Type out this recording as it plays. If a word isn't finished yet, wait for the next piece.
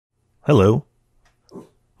Hello.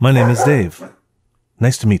 My name is Dave.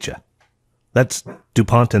 Nice to meet you. That's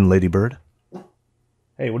DuPont and Ladybird.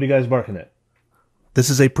 Hey, what are you guys barking at? This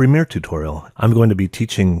is a Premiere tutorial. I'm going to be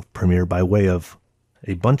teaching Premiere by way of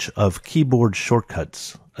a bunch of keyboard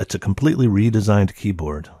shortcuts. It's a completely redesigned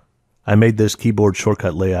keyboard. I made this keyboard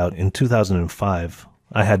shortcut layout in 2005.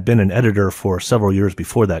 I had been an editor for several years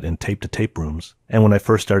before that in tape-to-tape rooms, and when I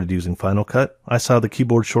first started using Final Cut, I saw the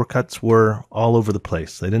keyboard shortcuts were all over the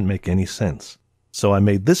place. They didn't make any sense. So I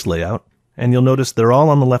made this layout, and you'll notice they're all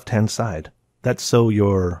on the left-hand side. That's so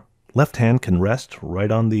your left hand can rest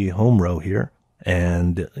right on the home row here,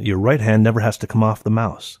 and your right hand never has to come off the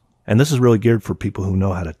mouse. And this is really geared for people who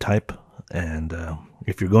know how to type, and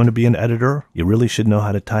if you're going to be an editor, you really should know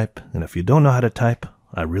how to type, and if you don't know how to type,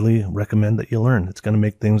 I really recommend that you learn. It's going to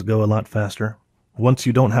make things go a lot faster. Once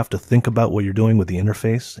you don't have to think about what you're doing with the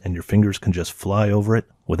interface and your fingers can just fly over it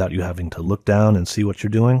without you having to look down and see what you're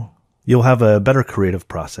doing, you'll have a better creative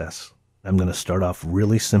process. I'm going to start off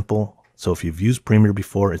really simple. So if you've used Premiere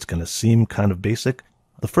before, it's going to seem kind of basic.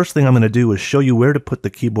 The first thing I'm going to do is show you where to put the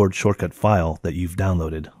keyboard shortcut file that you've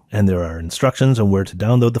downloaded. And there are instructions on where to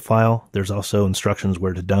download the file. There's also instructions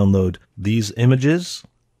where to download these images,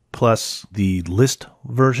 plus the list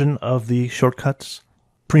version of the shortcuts.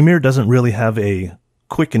 Premiere doesn't really have a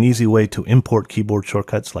quick and easy way to import keyboard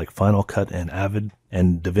shortcuts like Final Cut and Avid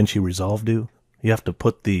and DaVinci Resolve do. You have to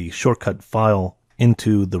put the shortcut file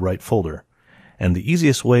into the right folder. And the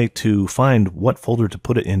easiest way to find what folder to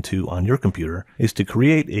put it into on your computer is to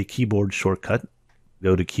create a keyboard shortcut.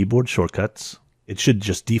 Go to Keyboard Shortcuts. It should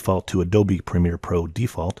just default to Adobe Premiere Pro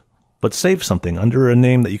default, but save something under a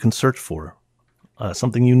name that you can search for.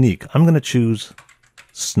 Something unique. I'm going to choose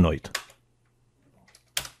Snoit.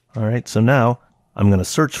 Alright, so now I'm going to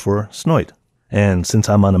search for Snoit. And since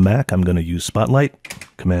I'm on a Mac, I'm going to use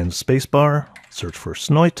Spotlight, Command Spacebar, search for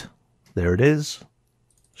Snoit. There it is.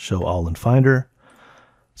 Show all in Finder.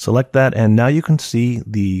 Select that, and now you can see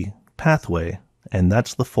the pathway, and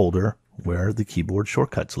that's the folder where the keyboard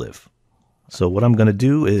shortcuts live. So what I'm going to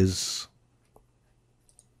do is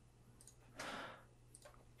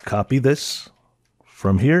copy this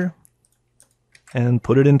from here and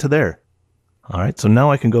put it into there. Alright, so now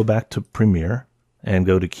I can go back to Premiere and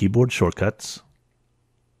go to Keyboard Shortcuts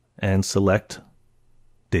and select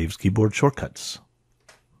Dave's Keyboard Shortcuts.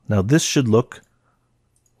 Now this should look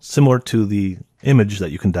similar to the image that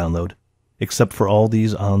you can download, except for all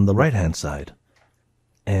these on the right hand side.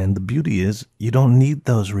 And the beauty is you don't need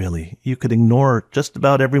those really. You could ignore just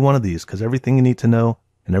about every one of these because everything you need to know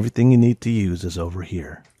and everything you need to use is over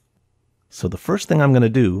here. So the first thing I'm going to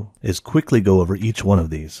do is quickly go over each one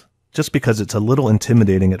of these. Just because it's a little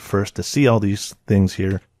intimidating at first to see all these things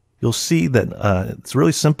here, you'll see that it's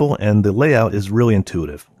really simple and the layout is really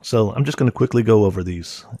intuitive. So I'm just going to quickly go over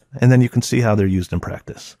these, and then you can see how they're used in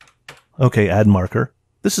practice. Okay, add marker.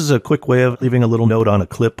 This is a quick way of leaving a little note on a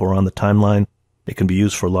clip or on the timeline. It can be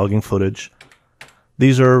used for logging footage.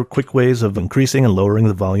 These are quick ways of increasing and lowering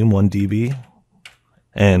the volume 1 dB.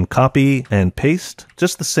 And copy and paste,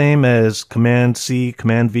 just the same as Command-C,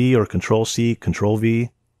 Command-V, or Control-C, Control-V.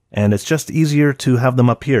 And it's just easier to have them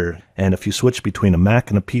up here. And if you switch between a Mac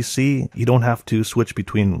and a PC, you don't have to switch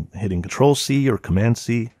between hitting Control-C or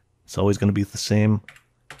Command-C. It's always going to be the same.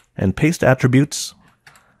 And paste attributes.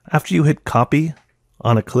 After you hit copy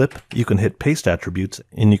on a clip, you can hit paste attributes,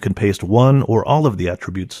 and you can paste one or all of the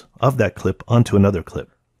attributes of that clip onto another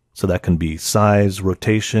clip. So that can be size,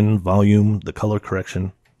 rotation, volume, the color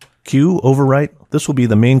correction. Cue, overwrite. This will be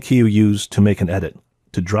the main key you use to make an edit,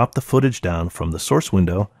 to drop the footage down from the source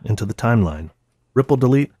window into the timeline. Ripple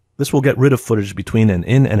delete. This will get rid of footage between an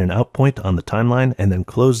in and an out point on the timeline and then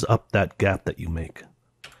close up that gap that you make.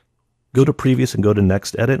 Go to previous and go to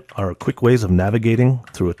next edit are quick ways of navigating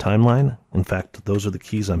through a timeline. In fact, those are the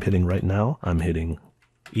keys I'm hitting right now. I'm hitting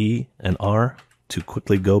E and R to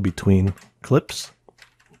quickly go between clips.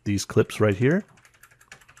 These clips right here.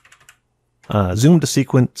 Zoom to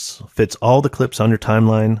sequence fits all the clips on your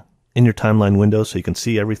timeline in your timeline window so you can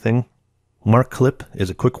see everything. Mark clip is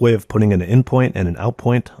a quick way of putting an in point and an out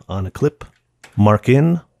point on a clip. Mark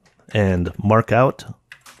in and mark out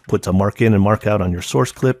puts a mark in and mark out on your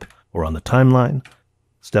source clip or on the timeline.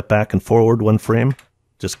 Step back and forward one frame.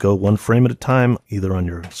 Just go one frame at a time, either on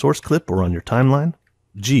your source clip or on your timeline.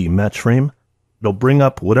 G, match frame. It'll bring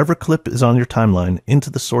up whatever clip is on your timeline into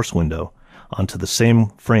the source window onto the same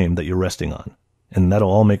frame that you're resting on. And that'll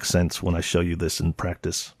all make sense when I show you this in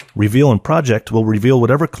practice. Reveal and project will reveal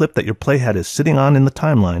whatever clip that your playhead is sitting on in the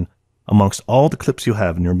timeline amongst all the clips you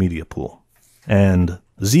have in your media pool. And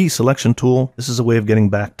Z selection tool, this is a way of getting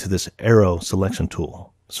back to this arrow selection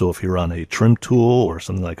tool. So if you're on a trim tool or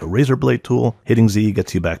something like a razor blade tool, hitting Z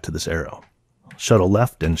gets you back to this arrow. Shuttle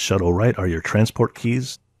left and shuttle right are your transport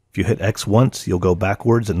keys. If you hit X once, you'll go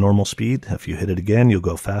backwards at normal speed. If you hit it again, you'll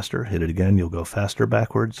go faster. Hit it again, you'll go faster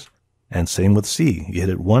backwards. And same with C. You hit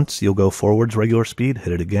it once, you'll go forwards regular speed.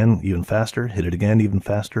 Hit it again, even faster. Hit it again, even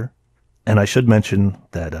faster. And I should mention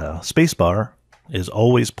that spacebar is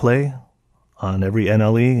always play on every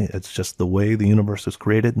NLE. It's just the way the universe is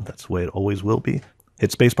created. That's the way it always will be.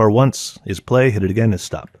 Hit spacebar once is play. Hit it again is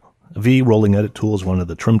stop. V, rolling edit tool, is one of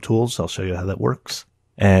the trim tools. I'll show you how that works.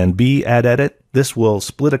 And B, add edit. This will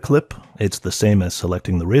split a clip. It's the same as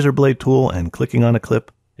selecting the razor blade tool and clicking on a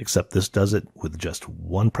clip, except this does it with just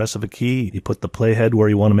one press of a key. You put the playhead where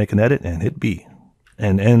you want to make an edit and hit B.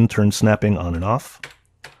 And N turns snapping on and off.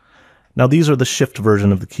 Now these are the shift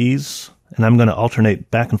version of the keys, and I'm going to alternate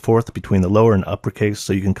back and forth between the lower and uppercase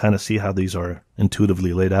so you can kind of see how these are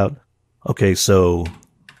intuitively laid out. Okay, so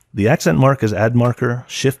the accent mark is add marker,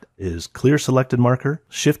 shift is clear selected marker,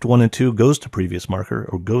 shift 1 and 2 goes to previous marker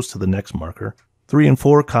or goes to the next marker, 3 and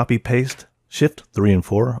 4 copy paste, shift 3 and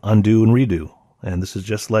 4 undo and redo. And this is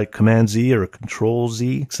just like command Z or control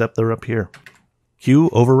Z, except they're up here. Q,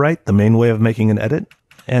 overwrite, the main way of making an edit,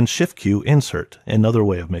 and shift Q, insert, another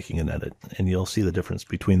way of making an edit. And you'll see the difference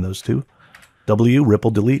between those two. W,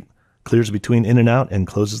 ripple delete, clears between in and out and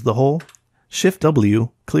closes the hole. Shift W,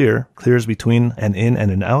 clear, clears between an in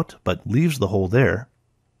and an out, but leaves the hole there.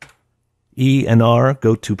 E and R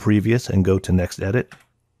go to previous and go to next edit.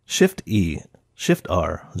 Shift E, Shift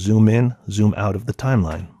R, zoom in, zoom out of the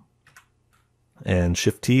timeline. And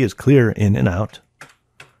Shift T is clear in and out.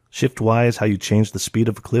 Shift Y is how you change the speed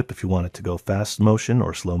of a clip if you want it to go fast motion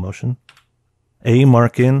or slow motion. A,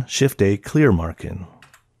 mark in, Shift A, clear mark in.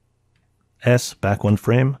 S, back one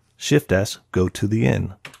frame, Shift S, go to the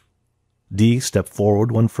in. D, step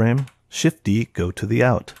forward one frame, Shift D, go to the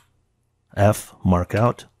out. F, mark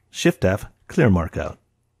out, Shift F, clear mark out.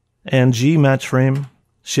 And G, match frame,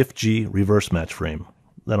 Shift G, reverse match frame.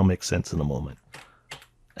 That'll make sense in a moment.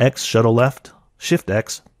 X, shuttle left, Shift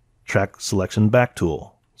X, track selection back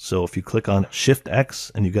tool. So if you click on Shift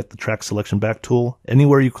X and you get the track selection back tool,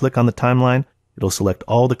 anywhere you click on the timeline, it'll select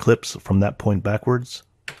all the clips from that point backwards.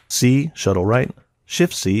 C, shuttle right,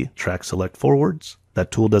 Shift C, track select forwards. That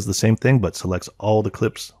tool does the same thing, but selects all the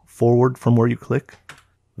clips forward from where you click.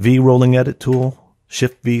 V, rolling edit tool,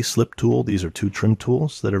 Shift V, slip tool. These are two trim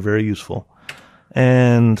tools that are very useful.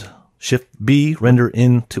 And Shift B, render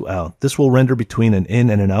in to out. This will render between an in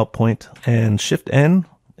and an out point. And Shift N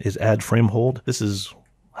is add frame hold. This is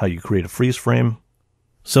how you create a freeze frame.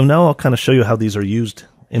 So now I'll kind of show you how these are used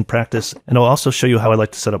in practice, and I'll also show you how I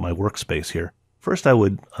like to set up my workspace here. First, I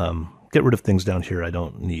would get rid of things down here I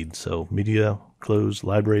don't need. So media, close,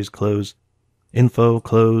 libraries, close, info,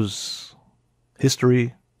 close,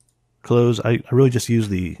 history, close. I really just use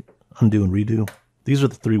the undo and redo. These are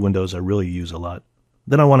the three windows I really use a lot.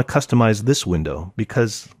 Then I want to customize this window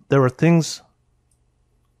because there are things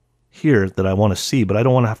here that I want to see, but I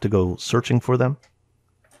don't want to have to go searching for them.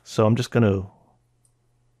 So I'm just going to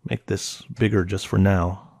make this bigger just for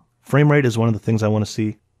now. Frame rate is one of the things I want to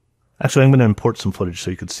see. Actually, I'm going to import some footage so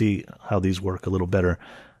you can see how these work a little better.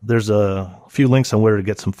 There's a few links on where to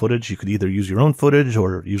get some footage. You could either use your own footage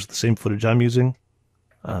or use the same footage I'm using.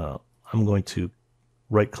 I'm going to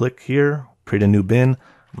right-click here, create a new bin.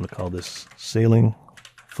 I'm going to call this sailing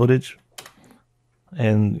footage.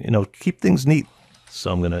 And, keep things neat.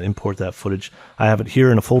 So I'm going to import that footage. I have it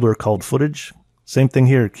here in a folder called footage. Same thing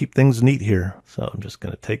here, keep things neat here. So I'm just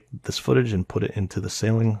going to take this footage and put it into the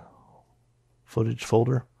sailing footage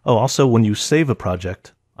folder. Oh, also when you save a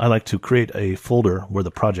project, I like to create a folder where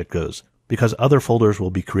the project goes because other folders will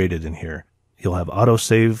be created in here. You'll have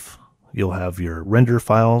autosave, you'll have your render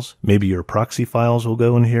files, maybe your proxy files will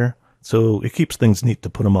go in here. So it keeps things neat to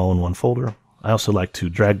put them all in one folder. I also like to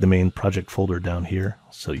drag the main project folder down here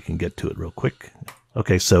so you can get to it real quick.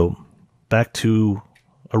 Okay, so back to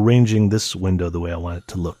arranging this window the way I want it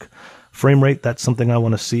to look. Frame rate, that's something I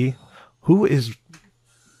want to see. Who is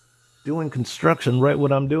doing construction right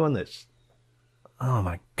when I'm doing this? Oh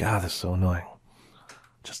my God, that's so annoying.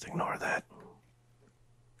 Just ignore that.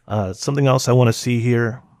 Something else I want to see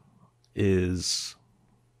here is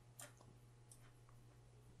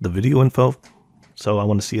the video info. So I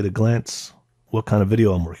want to see at a glance what kind of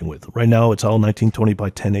video I'm working with. Right now it's all 1920 by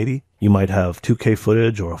 1080. You might have 2K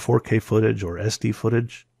footage or a 4K footage or SD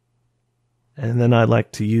footage. And then I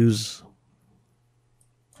like to use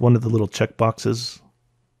one of the little checkboxes.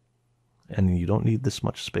 And you don't need this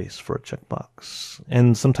much space for a checkbox.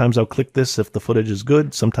 And sometimes I'll click this if the footage is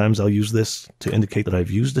good. Sometimes I'll use this to indicate that I've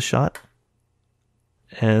used a shot.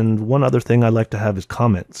 And one other thing I like to have is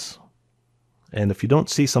comments. And if you don't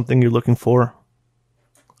see something you're looking for,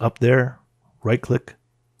 up there, right click,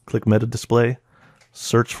 click meta display,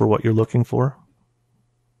 search for what you're looking for,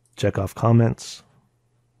 check off comments.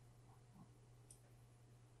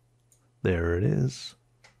 There it is.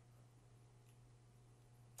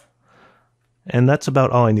 And that's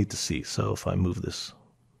about all I need to see. So if I move this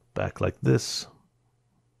back like this,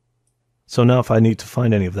 so now if I need to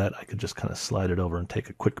find any of that, I could just kind of slide it over and take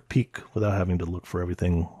a quick peek without having to look for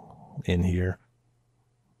everything in here.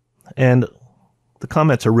 And the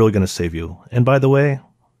comments are really going to save you. And by the way,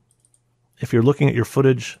 if you're looking at your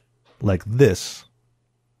footage like this,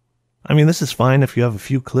 I mean, this is fine if you have a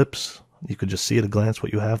few clips. You could just see at a glance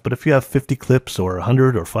what you have. But if you have 50 clips or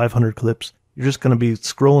 100 or 500 clips, you're just going to be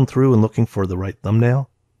scrolling through and looking for the right thumbnail.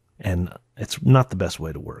 And it's not the best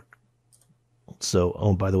way to work. So,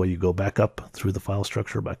 oh, by the way, you go back up through the file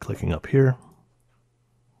structure by clicking up here.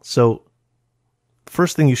 So,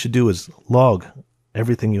 first thing you should do is log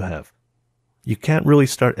everything you have. You can't really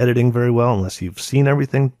start editing very well unless you've seen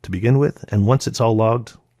everything to begin with. And once it's all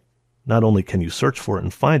logged, not only can you search for it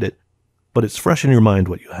and find it, but it's fresh in your mind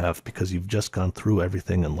what you have because you've just gone through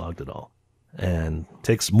everything and logged it all. And it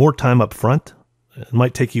takes more time up front. It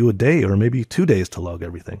might take you a day or maybe 2 days to log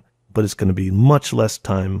everything, but it's going to be much less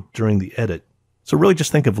time during the edit. So really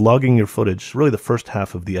just think of logging your footage, really the first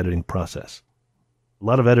half of the editing process. A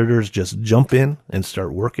lot of editors just jump in and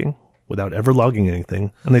start working without ever logging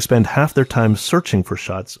anything, and they spend half their time searching for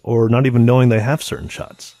shots or not even knowing they have certain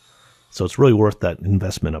shots. So it's really worth that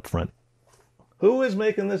investment up front. Who is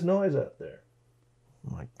making this noise out there?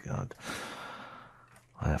 Oh my God.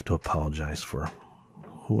 I have to apologize for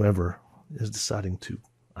whoever is deciding to,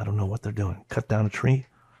 I don't know what they're doing, cut down a tree.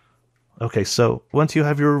 Okay, so once you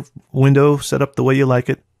have your window set up the way you like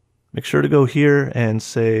it, make sure to go here and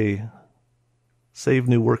say, Save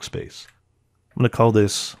New Workspace. I'm going to call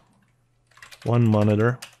this One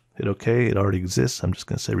Monitor. Hit OK, it already exists. I'm just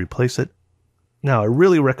going to say Replace it. Now, I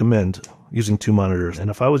really recommend using 2 monitors.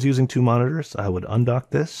 And if I was using 2 monitors, I would undock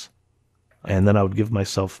this. And then I would give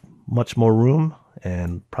myself much more room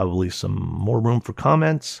and probably some more room for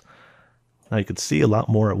comments. Now you could see a lot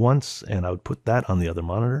more at once. And I would put that on the other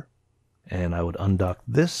monitor. And I would undock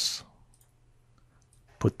this.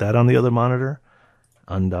 Put that on the other monitor.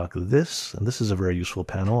 Undock this. And this is a very useful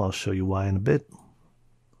panel. I'll show you why in a bit.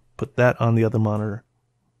 Put that on the other monitor.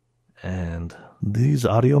 And these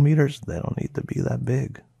audio meters, they don't need to be that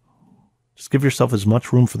big. Just give yourself as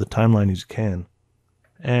much room for the timeline as you can.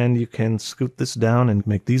 And you can scoot this down and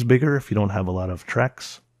make these bigger if you don't have a lot of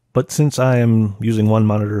tracks. But since I am using 1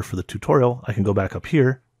 monitor for the tutorial, I can go back up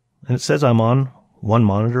here. And it says I'm on 1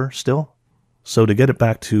 monitor still. So to get it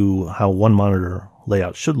back to how 1 monitor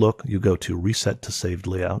layout should look, you go to Reset to Saved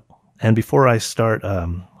Layout. And before I start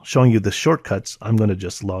showing you the shortcuts, I'm going to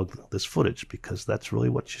just log this footage because that's really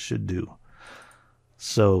what you should do.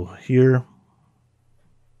 So here,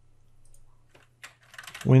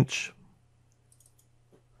 winch.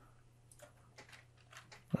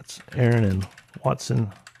 That's Aaron and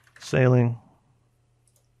Watson sailing.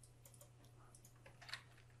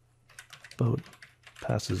 Boat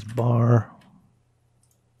passes bar.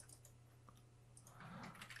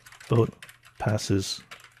 Boat passes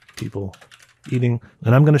people eating.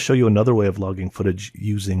 And I'm going to show you another way of logging footage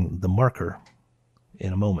using the marker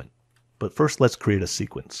in a moment. But first, let's create a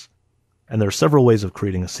sequence. And there are several ways of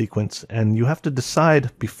creating a sequence, and you have to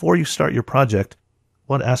decide before you start your project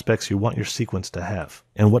what aspects you want your sequence to have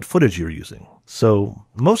and what footage you're using. So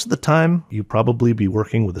most of the time, you'll probably be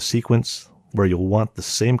working with a sequence where you'll want the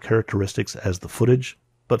same characteristics as the footage.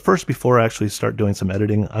 But first, before I actually start doing some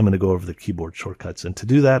editing, I'm going to go over the keyboard shortcuts. And to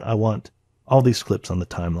do that, I want all these clips on the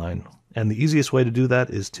timeline. And the easiest way to do that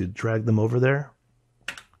is to drag them over there.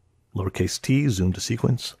 Lowercase t, zoom to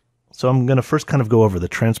sequence. So I'm going to first kind of go over the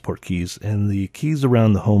transport keys and the keys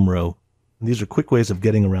around the home row. And these are quick ways of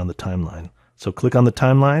getting around the timeline. So click on the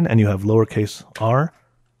timeline and you have lowercase r.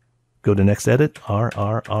 Go to next edit, r,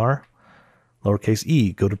 r, r. Lowercase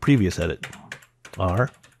e, go to previous edit, r,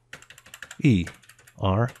 e,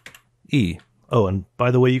 r, e. Oh, and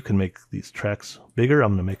by the way, you can make these tracks bigger.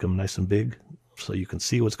 I'm going to make them nice and big so you can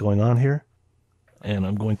see what's going on here. And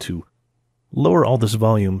I'm going to lower all this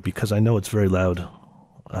volume because I know it's very loud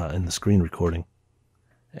in the screen recording.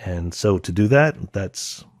 And so to do that,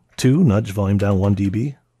 that's 2, nudge volume down 1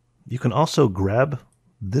 dB. You can also grab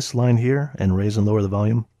this line here and raise and lower the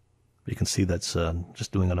volume. You can see that's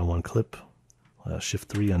just doing it on 1 clip. Shift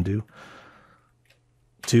 3, undo.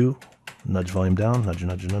 2, nudge volume down, nudge,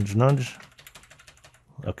 nudge, nudge, nudge.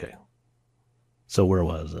 Okay. So where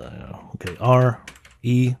was I? Okay, R,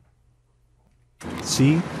 E,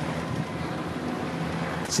 C,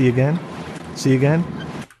 C again, C again,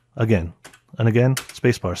 again, and again,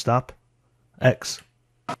 spacebar, stop, X,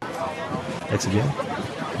 X again,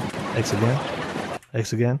 X again,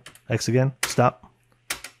 X again, X again, stop,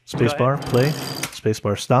 spacebar, play,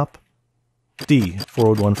 spacebar, stop, D,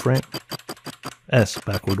 forward 1 frame, S,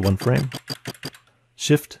 backward 1 frame,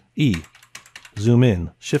 Shift E, zoom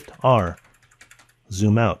in, Shift R,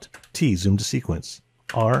 zoom out, T, zoom to sequence,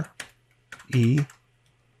 R, E,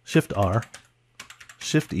 Shift R,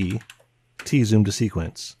 Shift E, T, zoom to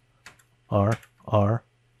sequence, R, R,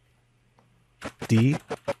 D,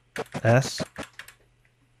 S,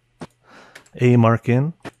 A, mark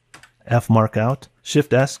in, F, mark out,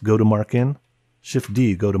 Shift S, go to mark in, Shift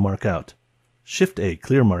D, go to mark out, Shift A,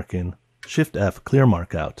 clear mark in, Shift F, clear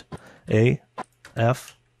mark out, A,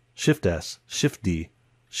 F, Shift S, Shift D,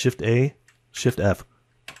 Shift A, Shift F,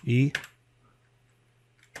 E,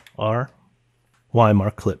 R, Y,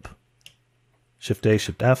 mark clip, Shift A,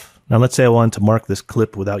 Shift F. Now let's say I wanted to mark this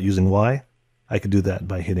clip without using Y. I could do that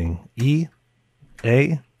by hitting E,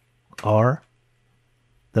 A, R,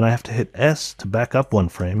 then I have to hit S to back up 1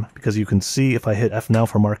 frame, because you can see if I hit F now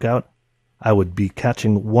for mark out, I would be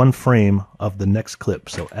catching 1 frame of the next clip.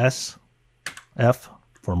 So S, F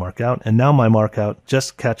for mark out, and now my mark out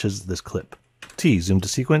just catches this clip. T, zoom to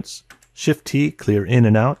sequence, Shift T, clear in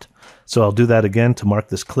and out. So I'll do that again to mark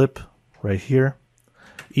this clip right here.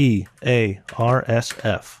 E, A, R, S,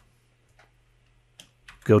 F.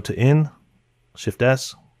 Go to in, Shift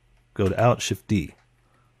S, go to out, Shift D.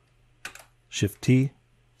 Shift T.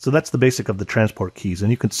 So that's the basic of the transport keys, and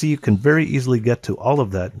you can see you can very easily get to all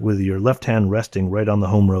of that with your left hand resting right on the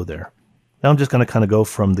home row there. Now I'm just going to kind of go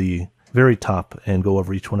from the very top and go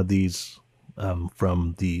over each one of these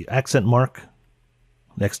from the accent mark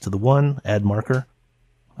next to the 1, add marker.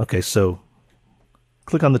 Okay, so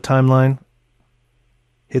click on the timeline,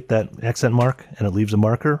 hit that accent mark, and it leaves a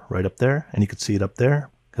marker right up there, and you can see it up there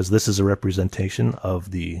because this is a representation of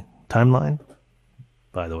the timeline.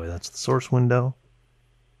 By the way, that's the source window.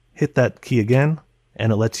 Hit that key again,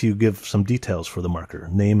 and it lets you give some details for the marker,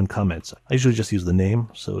 name and comments. I usually just use the name,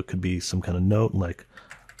 so it could be some kind of note like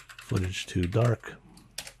footage too dark.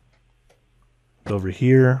 Go over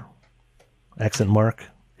here, accent mark,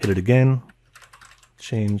 hit it again,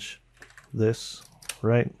 change this,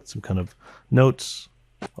 right? Some kind of notes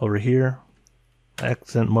over here,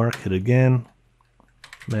 accent mark, hit again,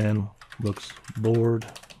 man looks bored.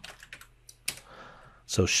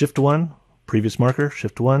 So Shift 1, previous marker,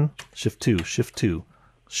 Shift 1, Shift 2, Shift 2,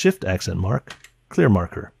 Shift accent mark, clear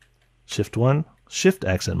marker, Shift 1, Shift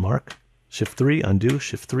accent mark, Shift 3, undo,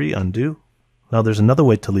 Shift 3, undo. Now there's another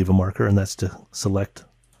way to leave a marker, and that's to select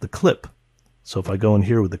the clip. So if I go in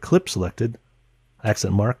here with the clip selected,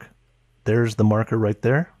 accent mark, there's the marker right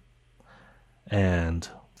there. And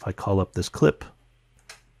if I call up this clip,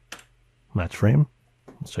 match frame,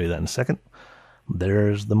 I'll show you that in a second.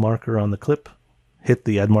 There's the marker on the clip. Hit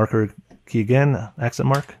the add marker key again, accent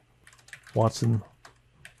mark. Watson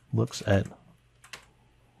looks at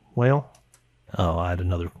whale. I'll add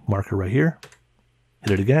another marker right here.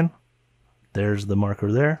 Hit it again. There's the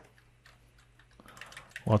marker there.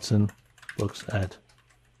 Watson looks at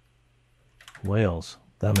whales.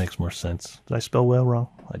 That makes more sense. Did I spell whale wrong?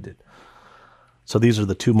 I did. So these are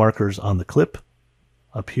the 2 markers on the clip,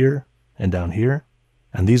 up here and down here.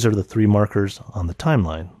 And these are the 3 markers on the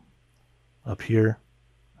timeline, up here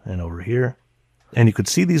and over here. And you could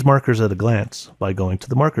see these markers at a glance by going to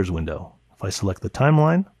the markers window. If I select the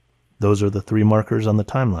timeline, those are the 3 markers on the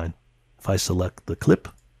timeline. If I select the clip,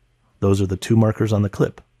 those are the 2 markers on the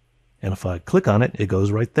clip. And if I click on it, it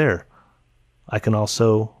goes right there. I can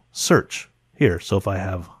also search here. So if I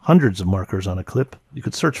have hundreds of markers on a clip, you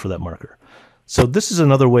could search for that marker. So this is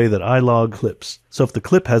another way that I log clips. So if the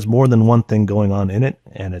clip has more than one thing going on in it,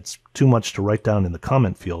 and it's too much to write down in the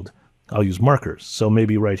comment field, I'll use markers. So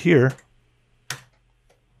maybe right here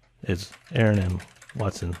is Aaron and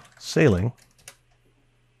Watson sailing.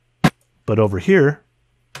 But over here,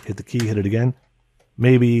 hit the key, hit it again.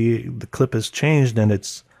 Maybe the clip has changed and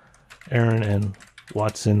it's Aaron and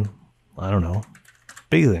Watson, I don't know,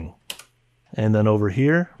 bathing. And then over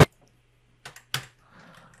here,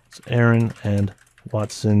 it's Aaron and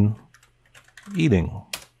Watson eating.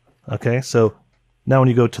 Okay, so now when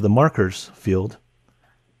you go to the markers field,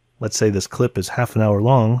 let's say this clip is half an hour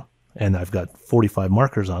long and I've got 45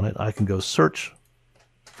 markers on it, I can go search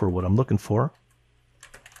for what I'm looking for,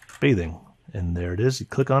 bathing. And there it is. You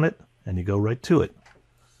click on it and you go right to it.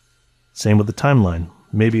 Same with the timeline.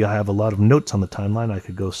 Maybe I have a lot of notes on the timeline. I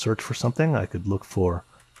could go search for something. I could look for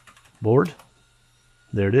board.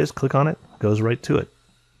 There it is. Click on it. Goes right to it.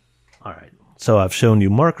 All right. So I've shown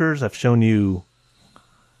you markers, I've shown you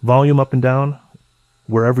volume up and down,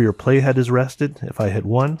 wherever your playhead is rested. If I hit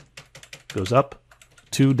 1, it goes up,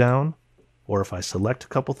 2 down, or if I select a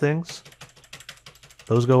couple things,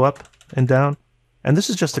 those go up and down. And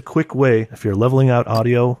this is just a quick way, if you're leveling out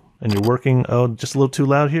audio and you're working, oh, just a little too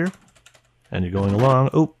loud here, and you're going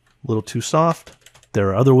along, oh, a little too soft. There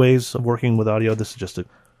are other ways of working with audio. This is just a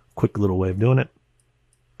quick little way of doing it.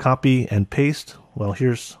 Copy and paste. Well,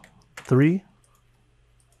 here's 3.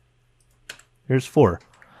 Here's 4.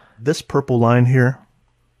 This purple line here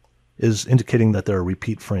is indicating that there are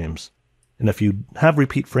repeat frames. And if you have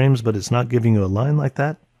repeat frames but it's not giving you a line like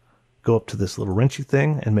that, go up to this little wrenchy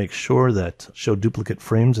thing and make sure that show duplicate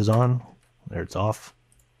frames is on. There, it's off.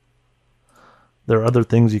 There are other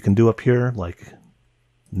things you can do up here, like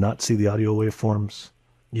not see the audio waveforms.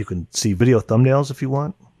 You can see video thumbnails if you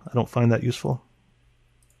want. I don't find that useful.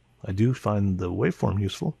 I do find the waveform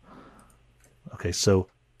useful. Okay, so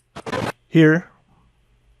here,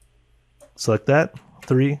 select that.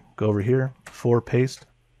 3, go over here. 4, paste.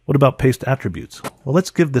 What about paste attributes? Well,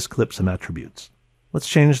 let's give this clip some attributes. Let's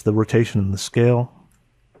change the rotation and the scale.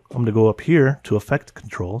 I'm going to go up here to Effect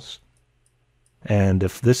Controls. And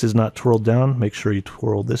if this is not twirled down, make sure you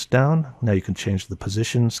twirl this down. Now you can change the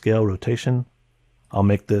position, scale, rotation. I'll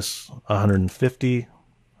make this 150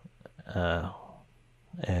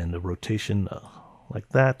 and the rotation like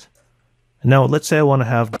that. And now let's say I want to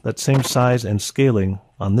have that same size and scaling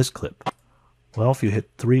on this clip. Well, if you hit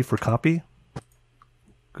 3 for copy,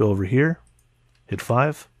 go over here, hit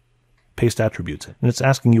 5, paste attributes. And it's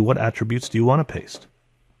asking you what attributes do you want to paste.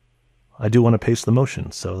 I do want to paste the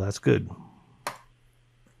motion, so that's good.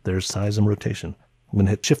 There's size and rotation. I'm going to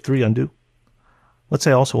hit Shift 3, undo. Let's say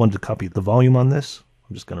I also wanted to copy the volume on this.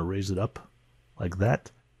 I'm just going to raise it up like that.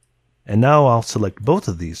 And now I'll select both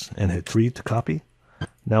of these and hit 3 to copy.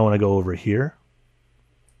 Now when I go over here,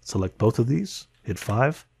 select both of these, hit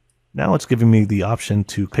 5. Now it's giving me the option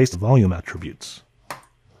to paste the volume attributes.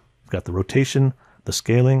 I've got the rotation, the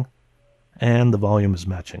scaling, and the volume is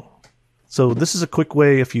matching. So this is a quick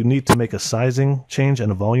way if you need to make a sizing change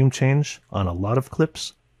and a volume change on a lot of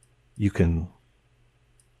clips. You can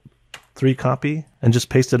 3 copy and just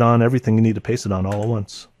paste it on everything you need to paste it on all at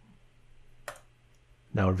once.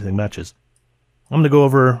 Now everything matches. I'm going to go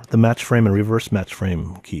over the match frame and reverse match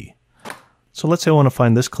frame key. So let's say I want to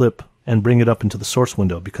find this clip and bring it up into the source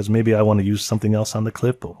window because maybe I want to use something else on the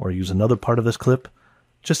clip or use another part of this clip.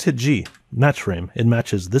 Just hit G, match frame. It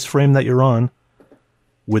matches this frame that you're on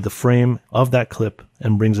with the frame of that clip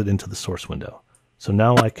and brings it into the source window. So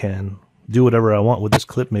now I can do whatever I want with this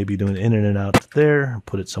clip, maybe doing in and out there,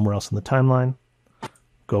 put it somewhere else in the timeline.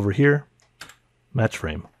 Go over here, match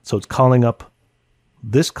frame. So it's calling up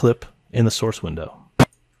this clip in the source window.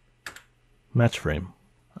 Match frame.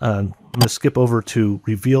 I'm going to skip over to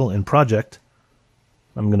Reveal in Project.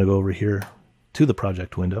 I'm going to go over here to the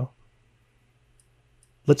project window.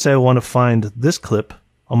 Let's say I want to find this clip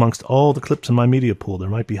amongst all the clips in my media pool. There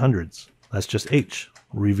might be hundreds. That's just H.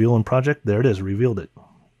 Reveal in Project. There it is. Revealed it.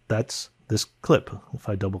 That's this clip. If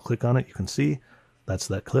I double click on it, you can see that's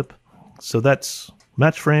that clip. So that's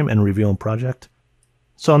match frame and Reveal in Project.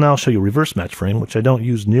 So I'll now show you reverse match frame, which I don't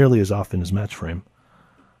use nearly as often as match frame.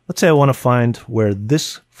 Let's say I want to find where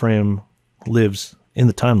this frame lives in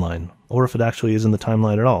the timeline, or if it actually is in the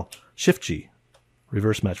timeline at all. Shift G,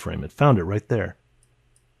 reverse match frame. It found it right there.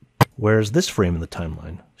 Where's this frame in the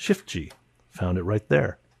timeline? Shift G, found it right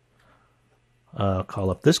there.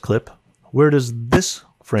 Call up this clip. Where does this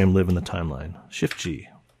frame live in the timeline? Shift G,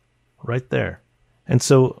 right there. And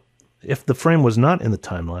so if the frame was not in the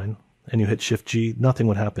timeline and you hit Shift G, nothing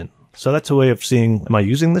would happen. So that's a way of seeing, am I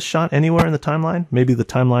using this shot anywhere in the timeline? Maybe the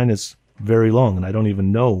timeline is very long and I don't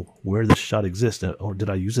even know where this shot exists, or did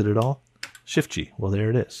I use it at all? Shift G, well there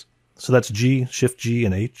it is. So that's G, Shift G,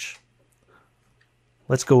 and H.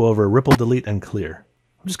 Let's go over ripple, delete, and clear.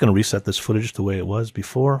 I'm just going to reset this footage the way it was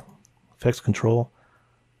before. Effects Control.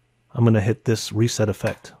 I'm going to hit this Reset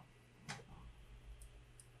Effect.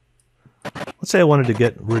 Let's say I wanted to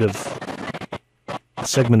get rid of a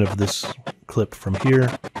segment of this clip from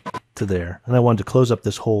here to there, and I wanted to close up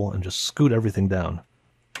this hole and just scoot everything down.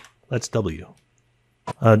 That's W.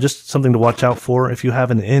 Just something to watch out for. If you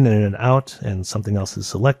have an in and an out and something else is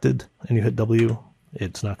selected and you hit W,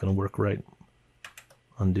 it's not going to work right.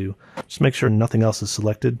 Undo. Just make sure nothing else is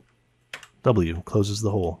selected. W closes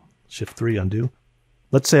the hole. Shift 3, undo.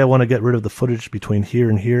 Let's say I want to get rid of the footage between here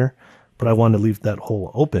and here, but I want to leave that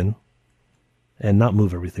hole open and not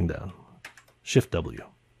move everything down. Shift W.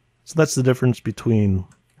 So that's the difference between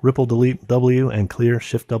ripple, delete, W, and clear,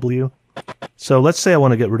 Shift W. So let's say I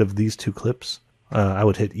want to get rid of these two clips. I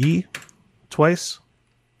would hit E twice,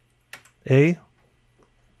 A,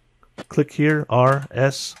 click here, R,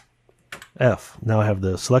 S, F. Now I have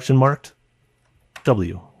the selection marked,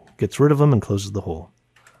 W. Gets rid of them and closes the hole.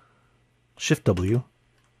 Shift W.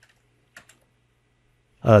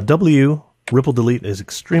 W, ripple delete, is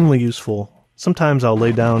extremely useful. Sometimes I'll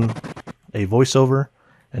lay down a voiceover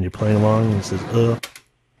and you're playing along and it says,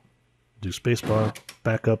 do spacebar,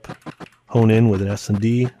 back up, hone in with an S and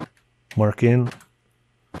D, mark in,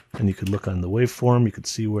 and you could look on the waveform, you could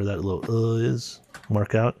see where that little is,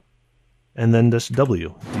 mark out, and then just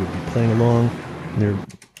W. You'll be playing along, near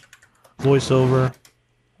voiceover.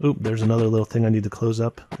 Oop, there's another little thing I need to close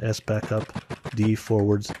up. S back up, D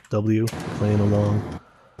forwards, W, playing along.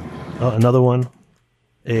 Another one,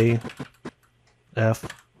 A, F,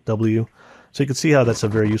 W. So you can see how that's a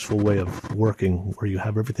very useful way of working, where you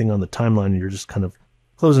have everything on the timeline and you're just kind of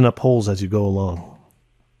closing up holes as you go along.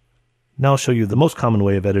 Now I'll show you the most common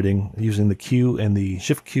way of editing using the Q and the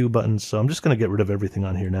Shift Q buttons. So I'm just going to get rid of everything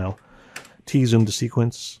on here now. T, zoom to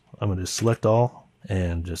sequence. I'm going to select all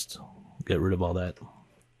and just get rid of all that.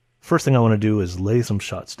 First thing I want to do is lay some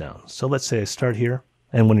shots down. So let's say I start here,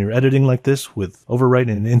 and when you're editing like this with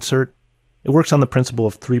overwrite and insert, it works on the principle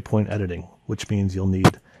of 3-point editing, which means you'll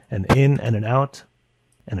need an in and an out,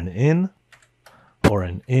 and an in, or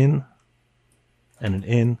an in, and an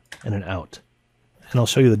in, and an out. And I'll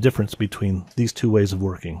show you the difference between these two ways of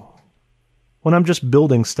working. When I'm just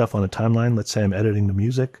building stuff on a timeline, let's say I'm editing the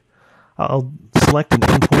music, I'll select an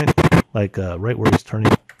in point, like right where he's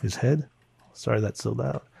turning his head. Sorry, that's so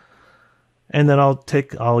loud. And then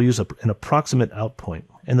I'll use an approximate out point.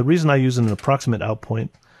 And the reason I use an approximate out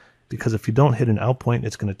point, because if you don't hit an out point,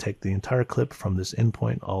 it's going to take the entire clip from this in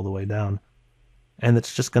point all the way down. And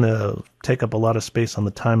it's just going to take up a lot of space on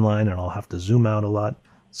the timeline, and I'll have to zoom out a lot.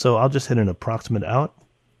 So I'll just hit an approximate out,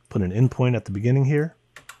 put an in point at the beginning here.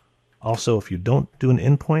 Also, if you don't do an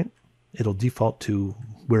in point, it'll default to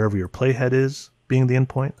wherever your playhead is being the in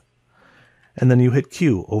point. And then you hit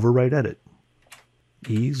Q, overwrite edit.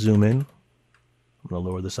 E, zoom in. I'm going to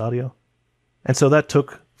lower this audio. And so that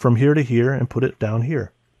took from here to here and put it down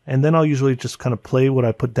here. And then I'll usually just kind of play what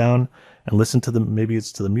I put down and listen to maybe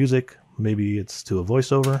it's to the music, maybe it's to a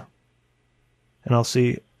voiceover. And I'll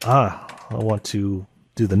see, I want to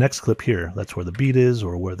do the next clip here. That's where the beat is,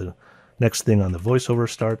 or where the next thing on the voiceover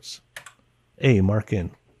starts. A, mark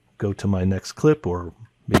in. Go to my next clip, or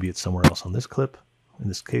maybe it's somewhere else on this clip. In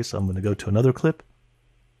this case, I'm going to go to another clip.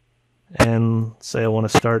 And say I want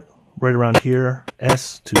to start right around here,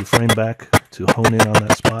 S to frame back to hone in on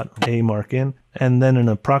that spot, A, mark in, and then an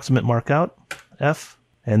approximate mark out, F,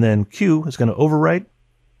 and then Q is going to overwrite,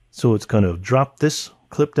 so it's going to drop this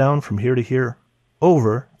clip down from here to here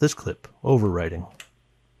over this clip, overwriting.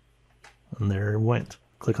 And there it went.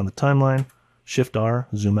 Click on the timeline, Shift R,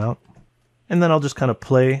 zoom out, and then I'll just kind of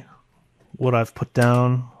play what I've put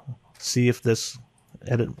down, see if this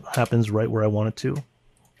edit happens right where I want it to.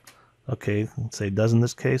 Okay, let's say it does in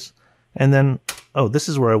this case. And then, this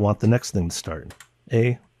is where I want the next thing to start.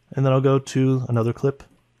 A, and then I'll go to another clip.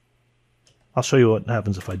 I'll show you what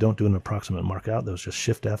happens if I don't do an approximate mark out. That was just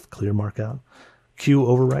Shift F, clear mark out. Q,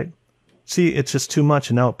 overwrite. See, it's just too much,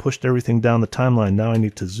 and now it pushed everything down the timeline. Now I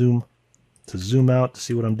need to zoom out to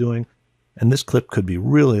see what I'm doing. And this clip could be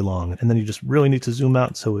really long, and then you just really need to zoom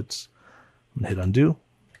out, so I'm going to hit undo.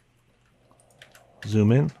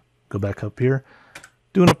 Zoom in, go back up here.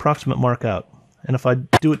 Do an approximate mark out. And if I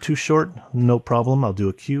do it too short, no problem. I'll do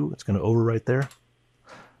a Q. It's going to overwrite there.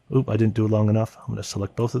 Oop, I didn't do it long enough. I'm going to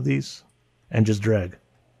select both of these and just drag.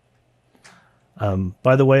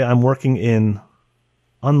 By the way, I'm working in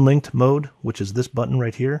unlinked mode, which is this button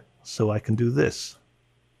right here. So I can do this.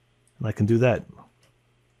 And I can do that.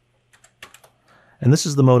 And this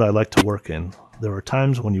is the mode I like to work in. There are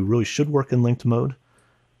times when you really should work in linked mode.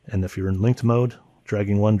 And if you're in linked mode,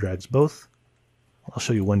 dragging one drags both. I'll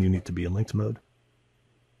show you when you need to be in linked mode.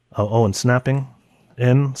 And snapping.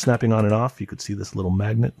 Snapping on and off. You could see this little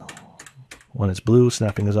magnet. When it's blue,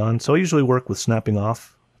 snapping is on. So I usually work with snapping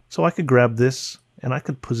off. So I could grab this and I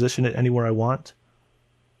could position it anywhere I want.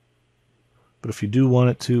 But if you do want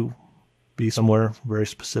it to be somewhere very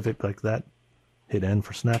specific like that, hit N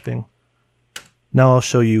for snapping. Now I'll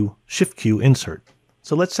show you Shift Q insert.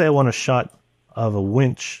 So let's say I want a shot of a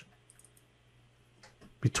winch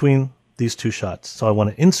between these two shots. So I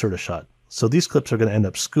want to insert a shot. So these clips are going to end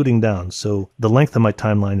up scooting down. So the length of my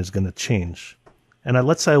timeline is going to change. And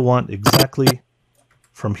let's say I want exactly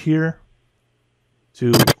from here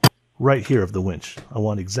to right here of the winch. I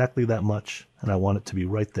want exactly that much, and I want it to be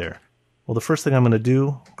right there. Well, the first thing I'm going to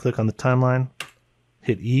do, click on the timeline,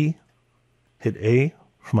 hit E, hit A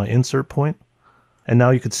for my insert point, And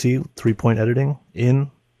now you can see 3-point editing,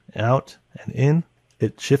 in, out, and in.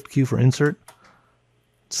 Hit Shift Q for insert.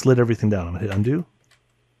 Slid everything down. I'm going to hit undo.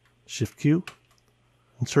 Shift Q.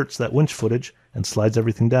 Inserts that winch footage and slides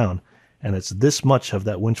everything down. And it's this much of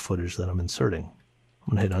that winch footage that I'm inserting.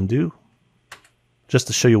 I'm going to hit undo. Just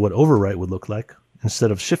to show you what overwrite would look like.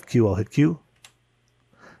 Instead of Shift Q, I'll hit Q.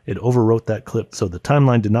 It overwrote that clip, so the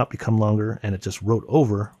timeline did not become longer, and it just wrote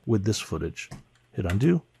over with this footage. Hit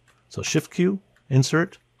undo. So Shift Q,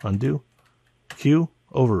 insert, undo, Q,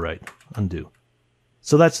 overwrite, undo.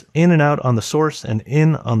 So that's in and out on the source and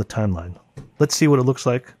in on the timeline. Let's see what it looks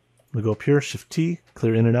like. I'm going to go up here, Shift T,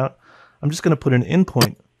 clear in and out. I'm just going to put an in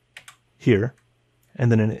point here,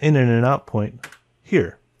 and then an in and an out point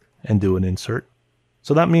here, and do an insert.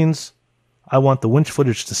 So that means I want the winch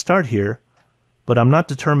footage to start here, but I'm not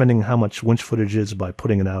determining how much winch footage is by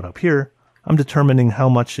putting it out up here. I'm determining how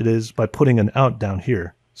much it is by putting an out down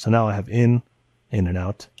here. So now I have in and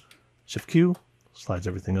out. Shift Q, slides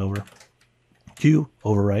everything over. Q,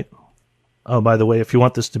 overwrite. Oh, by the way, if you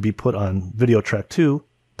want this to be put on video track 2,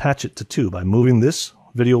 patch it to 2 by moving this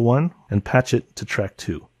video 1 and patch it to track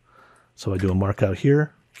 2. So I do a mark out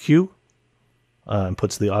here, Q, and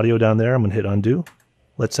puts the audio down there. I'm going to hit undo.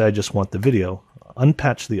 Let's say I just want the video.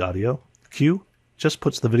 Unpatch the audio. Q, just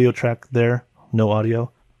puts the video track there, no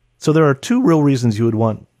audio. So there are 2 real reasons you would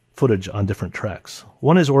want footage on different tracks.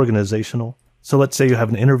 One is organizational. So let's say you have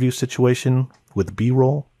an interview situation with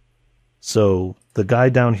B-roll. So the guy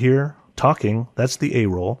down here talking, that's the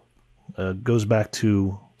A-roll. Goes back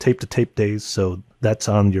to tape days, so that's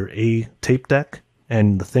on your A tape deck.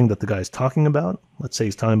 And the thing that the guy's talking about, let's say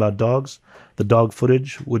he's talking about dogs, the dog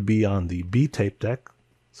footage would be on the B tape deck,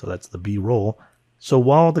 so that's the B-roll. So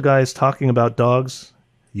while the guy is talking about dogs,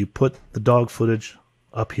 you put the dog footage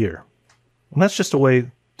up here. And that's just a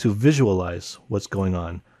way to visualize what's going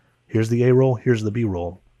on. Here's the A-roll, here's the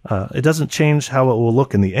B-roll. It doesn't change how it will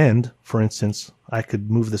look in the end. For instance, I could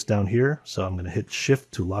move this down here, so I'm going to hit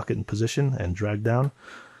Shift to lock it in position and drag down.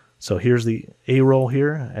 So here's the A-roll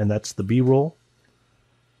here, and that's the B-roll.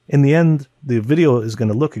 In the end, the video is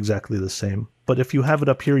going to look exactly the same, but if you have it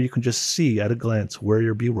up here, you can just see at a glance where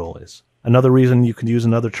your B-roll is. Another reason you could use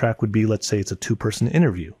another track would be, let's say it's a 2-person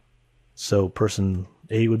interview. So person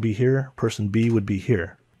A would be here, person B would be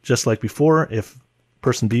here. Just like before, if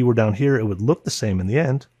person B were down here, it would look the same in the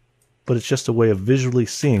end, but it's just a way of visually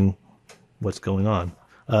seeing what's going on.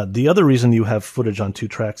 The other reason you have footage on 2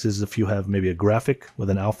 tracks is if you have maybe a graphic with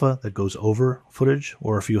an alpha that goes over footage,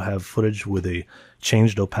 or if you have footage with a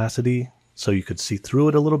changed opacity so you could see through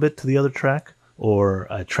it a little bit to the other track, or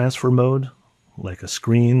a transfer mode like a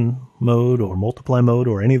screen mode or multiply mode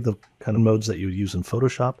or any of the kind of modes that you would use in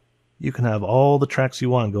Photoshop. You can have all the tracks you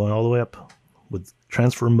want going all the way up with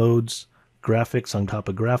transfer modes, graphics on top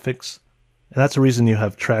of graphics. And that's the reason you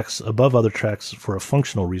have tracks above other tracks for a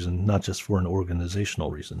functional reason, not just for an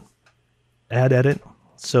organizational reason. Add edit.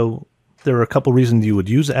 So there are a couple reasons you would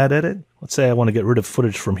use add edit. Let's say I want to get rid of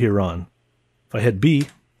footage from here on. If I hit B,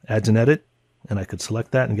 adds an edit, and I could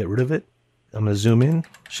select that and get rid of it. I'm going to zoom in,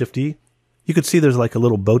 Shift E. You could see there's like a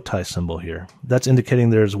little bow tie symbol here. That's indicating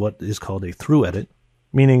there's what is called a through edit,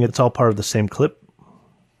 meaning it's all part of the same clip.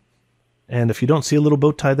 And if you don't see a little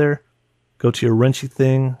bow tie there, go to your wrenchy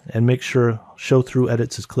thing and make sure Show Through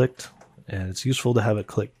Edits is clicked. And it's useful to have it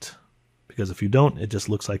clicked, because if you don't, it just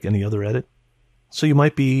looks like any other edit. So you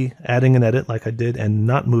might be adding an edit like I did and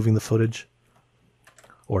not moving the footage,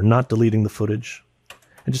 or not deleting the footage,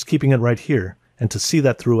 and just keeping it right here. And to see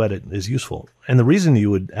that through edit is useful. And the reason you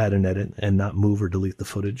would add an edit and not move or delete the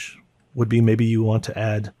footage would be maybe you want to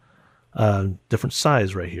add a different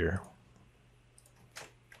size right here.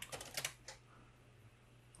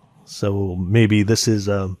 So maybe this is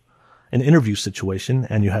an interview situation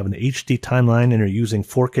and you have an HD timeline and you're using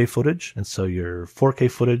 4K footage. And so your 4K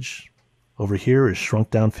footage over here is shrunk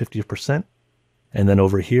down 50%. And then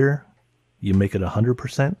over here, you make it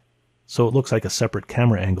 100%. So it looks like a separate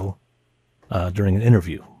camera angle during an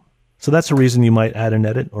interview. So that's a reason you might add an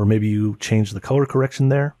edit, or maybe you change the color correction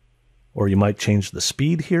there, or you might change the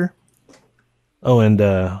speed here. Oh, and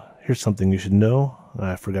here's something you should know.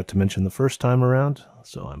 I forgot to mention the first time around,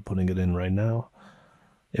 so I'm putting it in right now.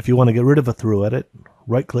 If you want to get rid of a through edit,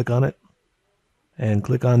 right-click on it, and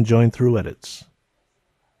click on Join Through Edits.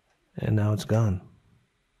 And now it's gone.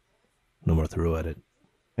 No more through edit.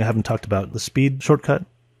 I haven't talked about the speed shortcut.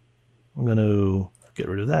 I'm going to get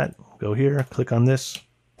rid of that. Go here, click on this,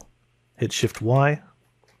 hit Shift Y,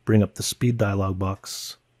 bring up the speed dialog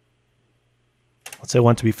box. Let's say I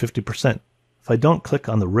want it to be 50%. If I don't click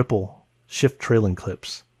on the ripple shift trailing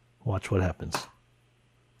clips, watch what happens.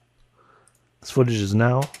 This footage is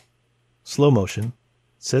now slow motion.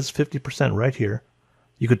 It says 50% right here.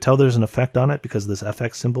 You could tell there's an effect on it because this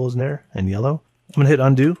FX symbol is there in yellow. I'm going to hit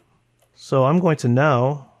undo. So I'm going to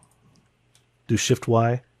now do Shift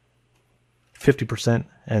Y, 50%,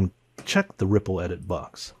 and check the ripple edit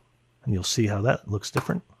box. And you'll see how that looks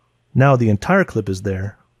different. Now the entire clip is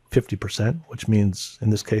there, 50%, which means in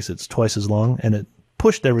this case it's twice as long, and it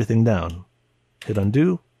pushed everything down. Hit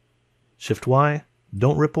undo, Shift Y,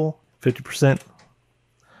 don't ripple, 50%,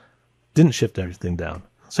 didn't shift everything down.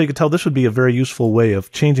 So you can tell this would be a very useful way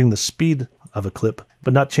of changing the speed of a clip,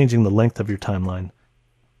 but not changing the length of your timeline.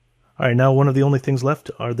 All right, now one of the only things left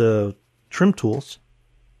are the trim tools.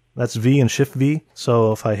 That's V and Shift V.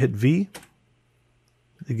 So if I hit V,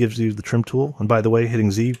 it gives you the trim tool. And by the way,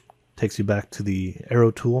 hitting Z takes you back to the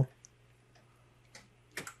arrow tool.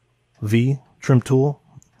 V, trim tool.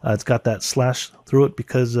 It's got that slash through it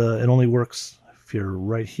because it only works if you're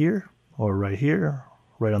right here,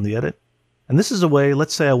 right on the edit. And this is a way,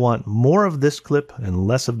 let's say I want more of this clip and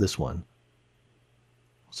less of this one.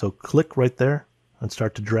 So click right there and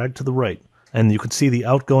start to drag to the right. And you can see the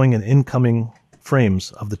outgoing and incoming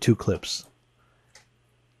frames of the two clips.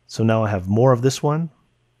 So now I have more of this one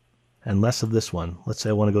and less of this one. Let's say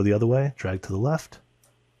I want to go the other way, drag to the left.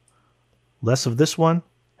 Less of this one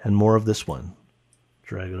and more of this one.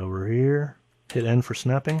 Drag it over here, hit N for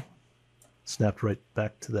snapping. Snapped right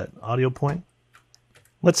back to that audio point.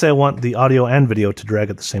 Let's say I want the audio and video to drag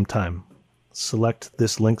at the same time. Select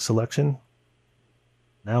this link selection.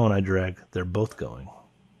 Now when I drag, they're both going.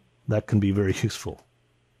 That can be very useful.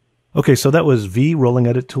 Okay, so that was V, rolling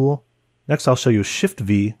edit tool. Next I'll show you Shift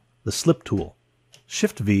V, the slip tool.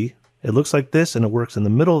 Shift V, it looks like this and it works in the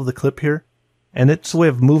middle of the clip here. And it's a way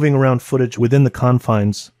of moving around footage within the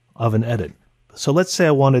confines of an edit. So let's say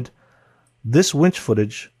I wanted this winch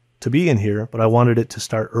footage to be in here, but I wanted it to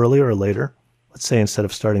start earlier or later. Let's say instead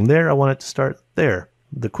of starting there, I want it to start there.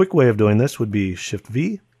 The quick way of doing this would be Shift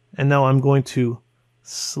V, and now I'm going to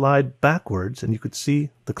slide backwards, and you could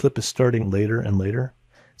see the clip is starting later and later.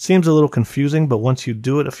 Seems a little confusing, but once you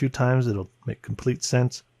do it a few times, it'll make complete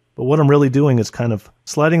sense. But what I'm really doing is kind of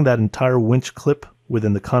sliding that entire winch clip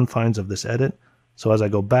within the confines of this edit. So as I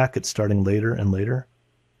go back, it's starting later and later.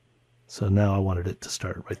 So now I wanted it to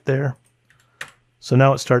start right there. So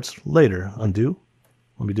now it starts later. Undo.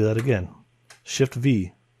 Let me do that again. Shift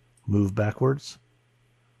V, move backwards.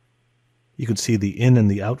 You can see the in and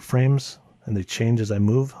the out frames, and they change as I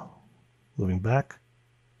move, moving back.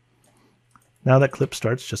 Now that clip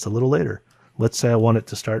starts just a little later. Let's say I want it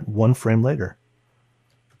to start one frame later.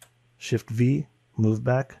 Shift V, move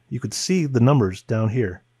back. You could see the numbers down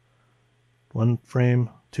here. 1 frame,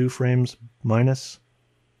 2 frames, minus.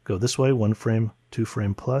 Go this way, 1 frame, 2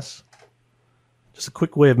 frame plus. Just a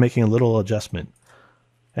quick way of making a little adjustment.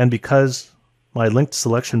 And because my linked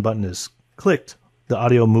selection button is clicked, the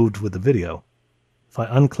audio moved with the video. If I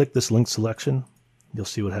unclick this link selection, you'll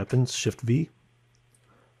see what happens. Shift V,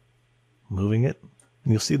 moving it,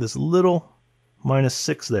 and you'll see this little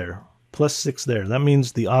 -6 there, +6 there. That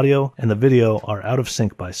means the audio and the video are out of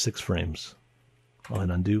sync by 6 frames. I'll hit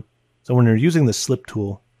undo. So when you're using the slip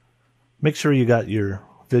tool, make sure you got your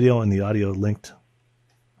video and the audio linked,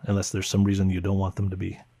 unless there's some reason you don't want them to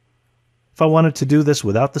be. If I wanted to do this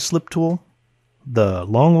without the slip tool, the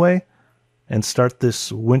long way, and start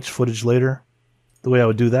this winch footage later, the way I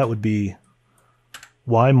would do that would be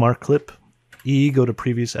Y, mark clip, E, go to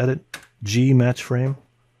previous edit, G, match frame,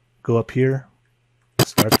 go up here,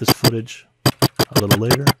 start this footage a little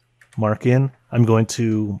later, mark in. I'm going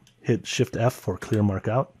to hit Shift F for clear mark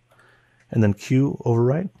out, and then Q,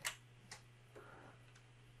 overwrite.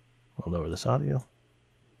 I'll lower this audio.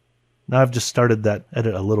 Now I've just started that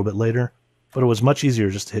edit a little bit later, but it was much easier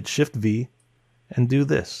just to hit Shift V and do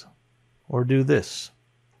this, or do this.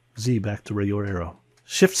 Z back to regular arrow.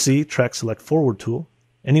 Shift C, track select forward tool.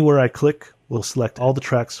 Anywhere I click will select all the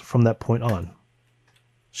tracks from that point on.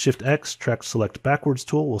 Shift X, track select backwards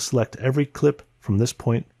tool, will select every clip from this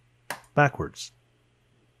point backwards.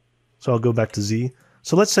 So I'll go back to Z.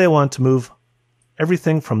 So let's say I want to move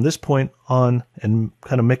everything from this point on and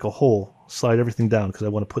kind of make a hole, slide everything down because I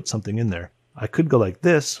want to put something in there. I could go like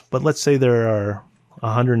this, but let's say there are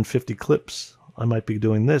 150 clips. I might be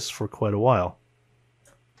doing this for quite a while.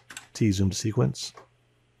 T, zoom to sequence.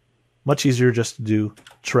 Much easier just to do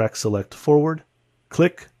track select forward,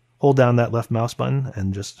 click, hold down that left mouse button,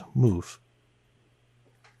 and just move.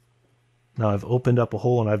 Now I've opened up a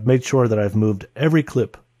hole and I've made sure that I've moved every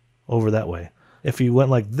clip over that way. If you went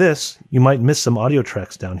like this, you might miss some audio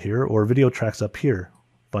tracks down here or video tracks up here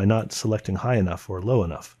by not selecting high enough or low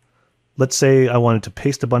enough. Let's say I wanted to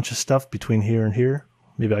paste a bunch of stuff between here and here.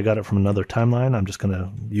 Maybe I got it from another timeline. I'm just going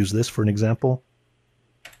to use this for an example.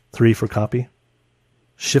 3 for copy.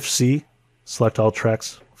 Shift-C, select all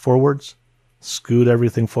tracks forwards. Scoot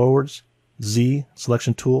everything forwards. Z,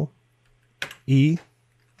 selection tool. E,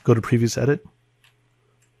 go to previous edit.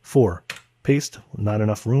 4, paste, not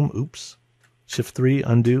enough room, oops. Shift-3,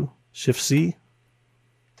 undo. Shift-C,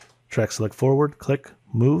 track select forward, click,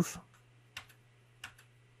 move.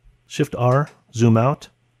 Shift-R, zoom out.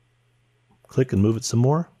 Click and move it some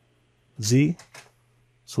more. Z,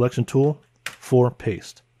 selection tool. 4,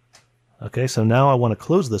 paste. Okay, so now I want to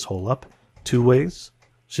close this hole up 2 ways.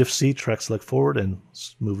 Shift-C, track select forward and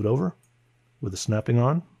move it over with the snapping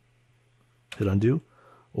on. Hit undo.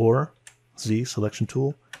 Or Z, selection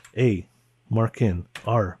tool. A, mark in.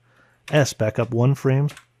 R, S, back up 1 frame.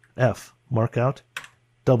 F, mark out.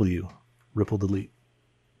 W, ripple delete.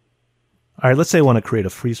 All right, let's say I want to create a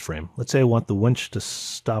freeze frame. Let's say I want the winch to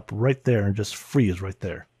stop right there and just freeze right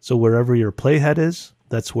there. So wherever your playhead is,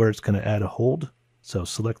 that's where it's going to add a hold. So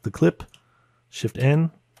select the clip, Shift-N,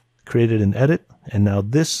 create it in Edit, and now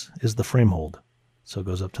this is the frame hold. So it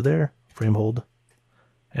goes up to there, frame hold,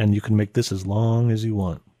 and you can make this as long as you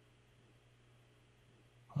want.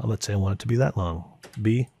 Let's say I want it to be that long.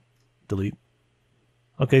 B, delete.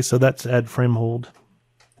 Okay, so that's add frame hold.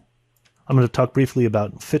 I'm going to talk briefly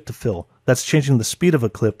about fit to fill. That's changing the speed of a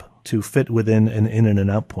clip to fit within an in and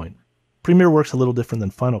an out point. Premiere works a little different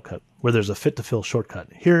than Final Cut, where there's a fit to fill shortcut.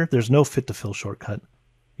 Here, there's no fit to fill shortcut.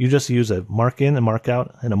 You just use a mark in, a mark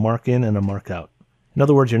out, and a mark in and a mark out. In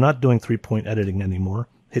other words, you're not doing 3-point editing anymore.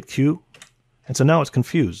 Hit Q, and so now it's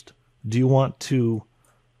confused. Do you want to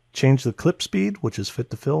change the clip speed, which is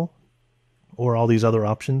fit to fill, or all these other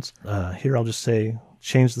options? Here I'll just say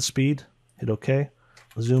change the speed, hit OK,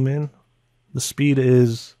 zoom in. The speed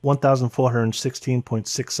is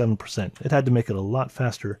 1,416.67%. It had to make it a lot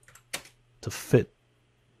faster to fit.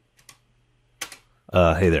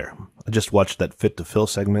 Hey there. I just watched that fit to fill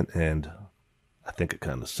segment and I think it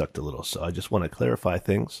kind of sucked a little, so I just want to clarify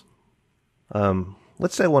things.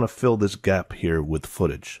 Let's say I want to fill this gap here with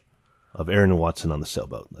footage of Aaron and Watson on the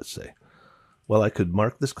sailboat, let's say. Well, I could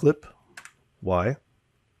mark this clip Y,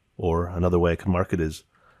 or another way I could mark it is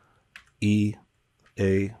E,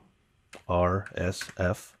 A, R, S,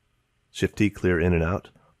 F, Shift-T, clear in and out.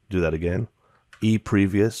 Do that again. E,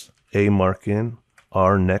 previous, A, mark in,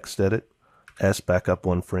 R, next edit, S, back up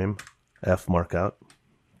 1 frame, F, mark out.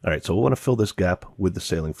 All right, so we want to fill this gap with the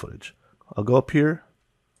sailing footage. I'll go up here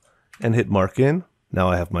and hit mark in. Now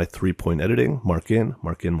I have my 3-point editing, mark in,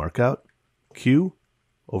 mark out. Q,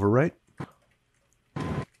 overwrite.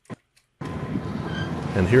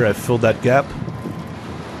 And here I've filled that gap.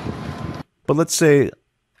 But let's say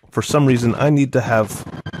for some reason I need to have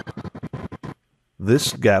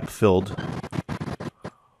this gap filled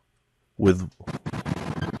with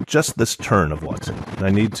just this turn of Watson. And I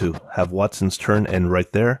need to have Watson's turn end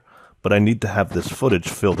right there, but I need to have this footage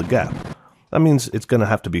fill the gap. That means it's going to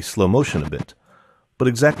have to be slow motion a bit. But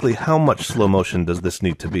exactly how much slow motion does this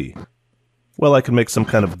need to be? Well, I can make some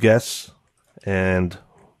kind of guess, and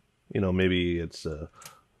maybe it's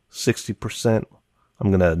 60%. I'm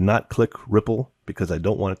going to not click ripple because I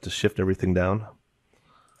don't want it to shift everything down.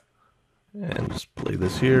 And just play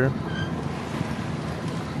this here.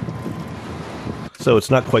 So it's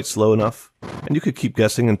not quite slow enough, and you could keep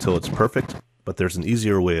guessing until it's perfect, but there's an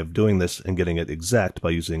easier way of doing this and getting it exact by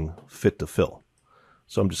using fit to fill.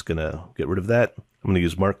 So I'm just going to get rid of that. I'm going to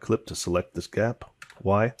use mark clip to select this gap,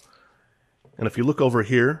 Y. And if you look over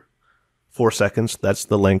here, 4 seconds, that's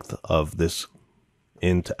the length of this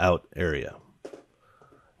in to out area.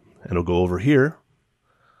 And I'll go over here.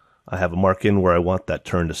 I have a mark in where I want that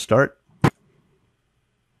turn to start.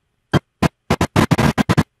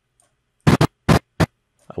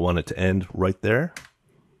 I want it to end right there.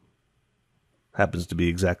 Happens to be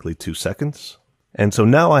exactly 2 seconds. And so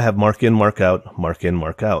now I have mark in, mark out, mark in,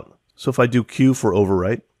 mark out. So if I do Q for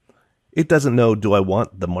overwrite, it doesn't know, do I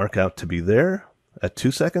want the mark out to be there at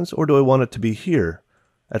 2 seconds or do I want it to be here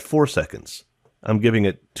at 4 seconds? I'm giving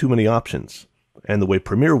it too many options. And the way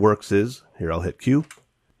Premiere works is, here I'll hit Q,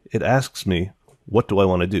 it asks me, what do I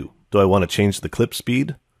want to do? Do I want to change the clip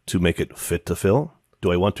speed to make it fit to fill?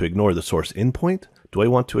 Do I want to ignore the source in point? Do I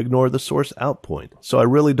want to ignore the source out point? So I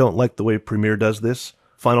really don't like the way Premiere does this.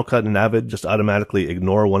 Final Cut and Avid just automatically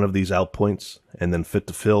ignore one of these out points, and then fit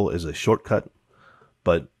to fill is a shortcut.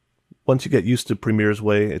 But once you get used to Premiere's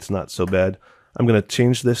way, it's not so bad. I'm going to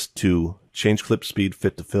change this to change clip speed,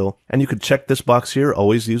 fit to fill. And you could check this box here,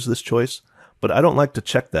 always use this choice. But I don't like to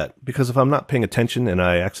check that, because if I'm not paying attention and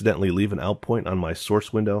I accidentally leave an out point on my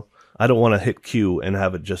source window, I don't want to hit Q and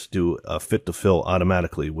have it just do a fit to fill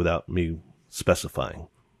automatically without me specifying.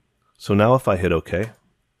 So now if I hit OK,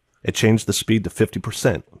 it changed the speed to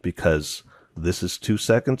 50% because this is 2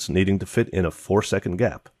 seconds needing to fit in a 4-second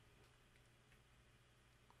gap.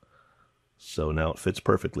 So now it fits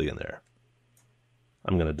perfectly in there.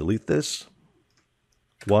 I'm going to delete this.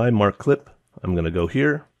 Y, mark clip. I'm going to go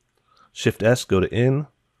here. Shift S, go to in.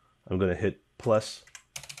 I'm going to hit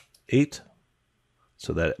 +8.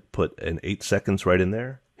 So that put an 8 seconds right in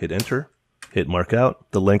there. Hit enter. Hit mark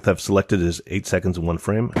out. The length I've selected is 8 seconds in 1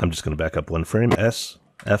 frame. I'm just going to back up 1 frame. S,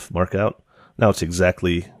 F, mark out. Now it's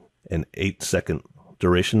exactly an 8-second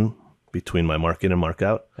duration between my mark in and mark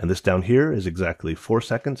out. And this down here is exactly 4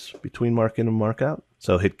 seconds between mark in and mark out.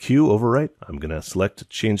 So hit Q, overwrite. I'm going to select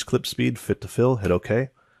change clip speed, fit to fill, hit OK.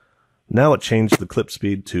 Now it changed the clip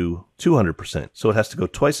speed to 200%. So it has to go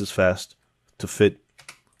twice as fast to fit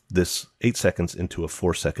this 8 seconds into a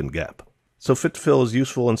 4-second gap. So fit to fill is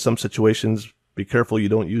useful in some situations. Be careful you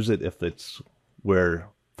don't use it if it's where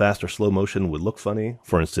fast or slow motion would look funny.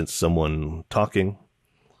 For instance, someone talking.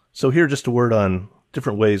 So here just a word on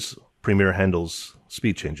different ways Premiere handles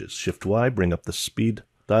speed changes. Shift Y, bring up the speed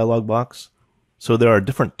dialog box. So there are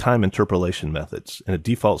different time interpolation methods, and it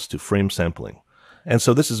defaults to frame sampling. And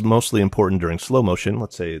so this is mostly important during slow motion.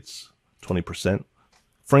 Let's say it's 20%.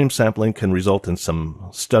 Frame sampling can result in some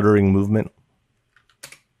stuttering movement,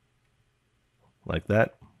 like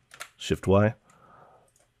that. Shift Y.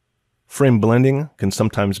 Frame blending can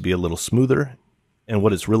sometimes be a little smoother, and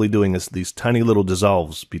what it's really doing is these tiny little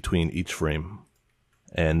dissolves between each frame.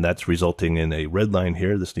 And that's resulting in a red line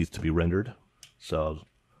here. This needs to be rendered. So I'll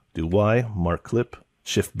do Y, mark clip,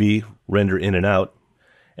 Shift B, render in and out.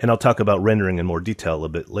 And I'll talk about rendering in more detail a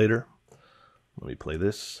bit later. Let me play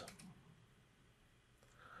this.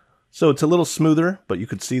 So it's a little smoother, but you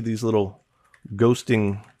could see these little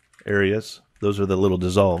ghosting areas. Those are the little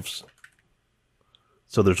dissolves.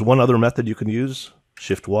 So there's one other method you can use,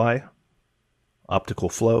 Shift Y, optical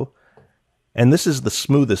flow. And this is the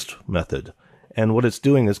smoothest method. And what it's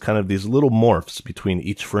doing is kind of these little morphs between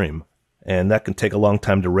each frame. And that can take a long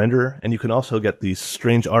time to render. And you can also get these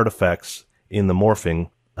strange artifacts in the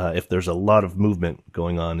morphing if there's a lot of movement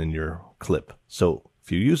going on in your clip. So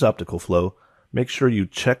if you use optical flow, make sure you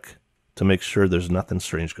check to make sure there's nothing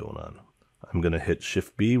strange going on. I'm going to hit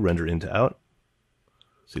Shift B, render into out.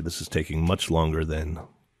 See, this is taking much longer than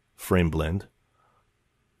frame blend.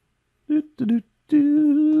 Let's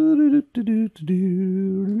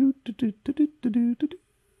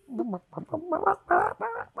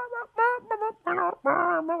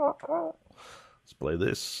play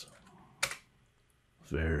this.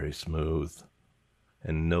 Very smooth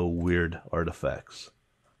and no weird artifacts.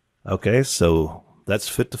 Okay, so that's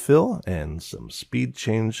fit to fill and some speed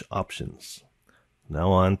change options.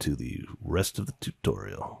 Now on to the rest of the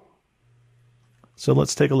tutorial. So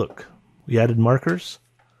let's take a look. We added markers,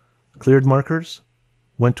 cleared markers,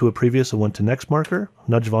 went to a previous and went to next marker,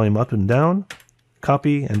 nudge volume up and down,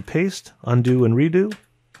 copy and paste, undo and redo,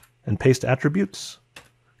 and paste attributes,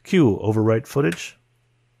 Q, overwrite footage,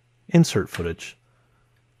 insert footage,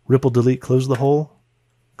 ripple delete, close the hole,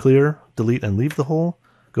 clear, delete and leave the hole,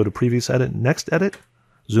 go to previous edit, next edit,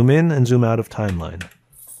 zoom in and zoom out of timeline.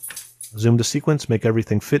 Zoom to sequence, make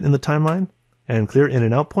everything fit in the timeline, and clear in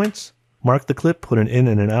and out points. Mark the clip, put an in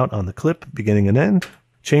and an out on the clip, beginning and end.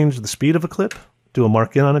 Change the speed of a clip, do a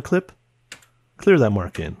mark in on a clip, clear that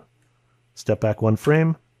mark in. Step back one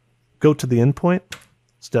frame, go to the in point,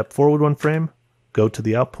 step forward one frame, go to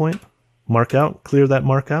the out point, mark out, clear that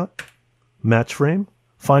mark out, match frame,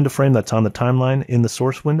 find a frame that's on the timeline in the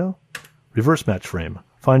source window, reverse match frame,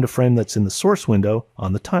 find a frame that's in the source window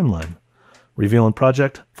on the timeline. Reveal in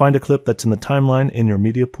project, find a clip that's in the timeline in your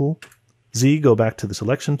media pool. Z, go back to the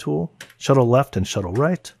selection tool, shuttle left and shuttle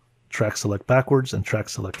right, track select backwards and track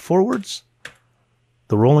select forwards.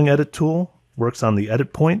 The rolling edit tool works on the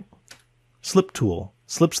edit point. Slip tool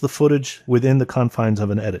slips the footage within the confines of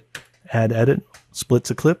an edit. Add edit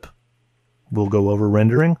splits a clip. We'll go over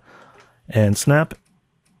rendering and snap,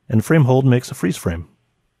 and frame hold makes a freeze frame.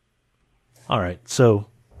 Alright, so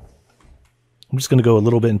I'm just going to go a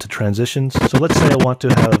little bit into transitions. So let's say I want to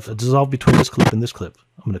have a dissolve between this clip and this clip.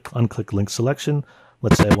 I'm going to unclick link selection.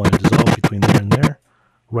 Let's say I want to dissolve between there and there.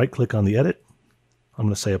 Right click on the edit. I'm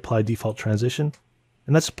going to say apply default transition.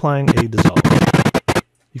 And that's applying a dissolve.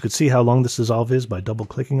 You could see how long this dissolve is by double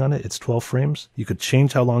clicking on it. It's 12 frames. You could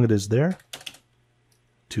change how long it is there.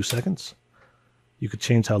 2 seconds. You could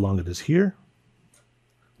change how long it is here.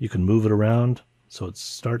 You can move it around so it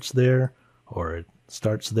starts there, or it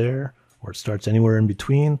starts there, or it starts anywhere in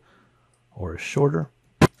between, or shorter.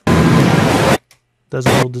 Does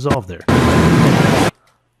a little dissolve there.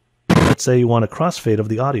 Let's say you want a crossfade of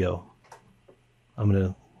the audio. I'm going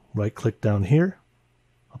to right click down here,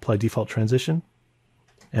 apply default transition,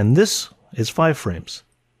 and this is 5 frames.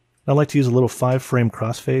 I like to use a little 5-frame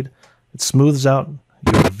crossfade. It smooths out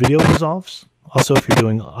your video dissolves. Also, if you're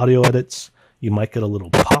doing audio edits, you might get a little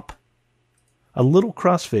pop. A little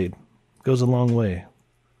crossfade goes a long way.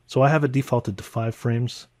 So I have it defaulted to 5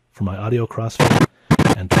 frames for my audio crossfade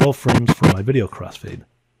and 12 frames for my video crossfade.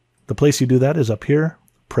 The place you do that is up here,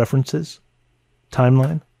 Preferences,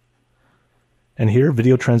 Timeline. And here,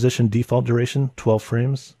 Video Transition Default Duration, 12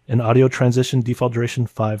 frames. And Audio Transition Default Duration,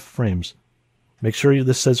 5 frames. Make sure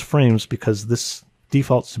this says frames because this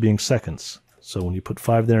defaults to being seconds. So when you put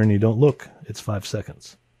 5 there and you don't look, it's 5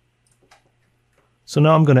 seconds. So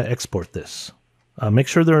now I'm going to export this. Make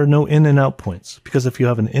sure there are no in and out points, because if you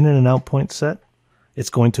have an in and out point set,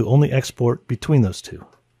 it's going to only export between those two.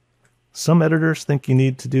 Some editors think you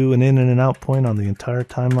need to do an in and an out point on the entire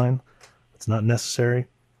timeline. It's not necessary.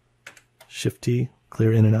 Shift-T,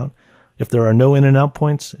 clear in and out. If there are no in and out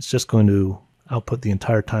points, it's just going to output the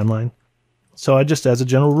entire timeline. So I just, as a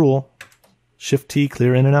general rule, Shift-T,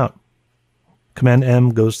 clear in and out.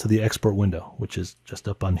 Command-M goes to the export window, which is just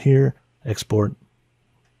up on here. Export,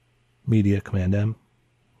 Media, Command-M.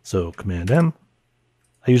 So Command-M.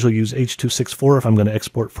 I usually use H.264 if I'm going to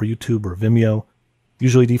export for YouTube or Vimeo.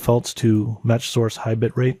 Usually defaults to match source high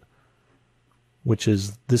bit rate, which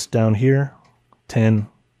is this down here, 10,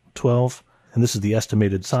 12, and this is the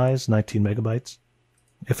estimated size, 19 megabytes.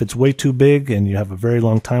 If it's way too big and you have a very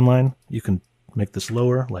long timeline, you can make this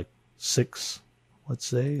lower, like 6, let's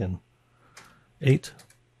say, and 8.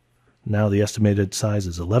 Now the estimated size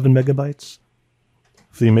is 11 megabytes.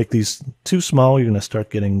 If you make these too small, you're going to start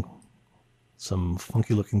getting some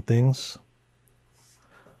funky looking things.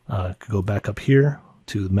 Could go back up here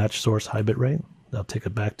to match source high bit rate. That'll take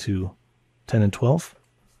it back to 10 and 12.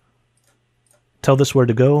 Tell this where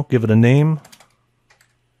to go, give it a name.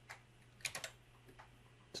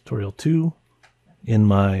 Tutorial 2 in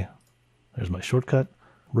there's my shortcut,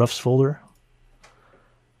 roughs folder.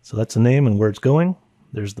 So that's the name and where it's going.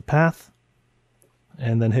 There's the path,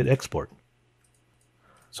 and then hit export.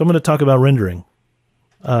 So I'm going to talk about rendering.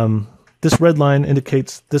 This red line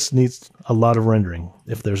indicates this needs a lot of rendering.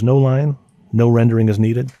 If there's no line, no rendering is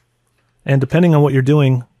needed. And depending on what you're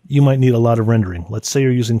doing, you might need a lot of rendering. Let's say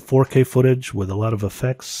you're using 4K footage with a lot of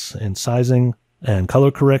effects and sizing and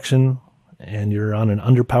color correction, and you're on an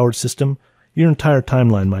underpowered system, your entire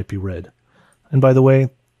timeline might be red. And by the way,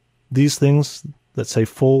 these things that say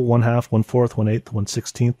full, 1/2, 1/4, 1/8,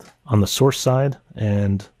 1/16 on the source side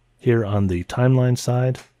and here on the timeline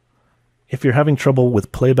side, if you're having trouble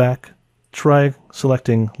with playback, try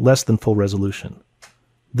selecting less than full resolution.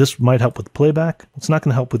 This might help with playback. It's not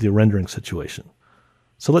going to help with your rendering situation.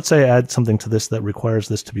 So let's say I add something to this that requires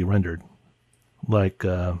this to be rendered, like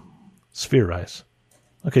spherize.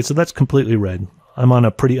 Okay, so that's completely red. I'm on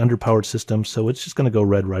a pretty underpowered system, so it's just going to go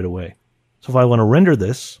red right away. So if I want to render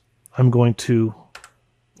this, I'm going to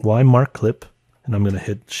Y mark clip, and I'm going to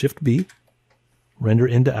hit Shift-B, render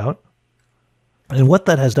into out. And what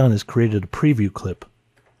that has done is created a preview clip,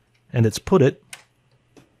 and it's put it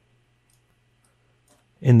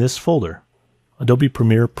in this folder, Adobe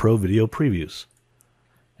Premiere Pro Video Previews.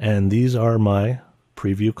 And these are my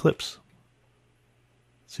preview clips.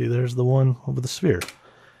 See, there's the one over the sphere.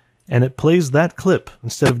 And it plays that clip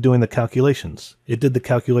instead of doing the calculations. It did the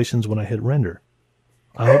calculations when I hit render.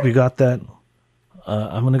 I hope you got that.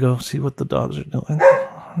 I'm going to go see what the dogs are doing.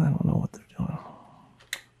 I don't know what they're doing.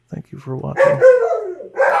 Thank you for watching.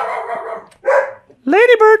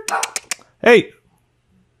 Ladybird! Hey!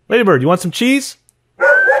 Ladybird, you want some cheese?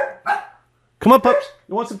 Come on, pups.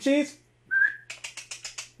 You want some cheese?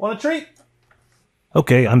 Want a treat?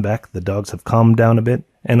 Okay, I'm back. The dogs have calmed down a bit.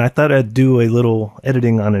 And I thought I'd do a little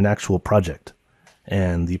editing on an actual project.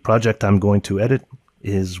 And the project I'm going to edit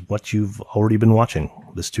is what you've already been watching,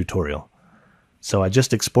 this tutorial. So I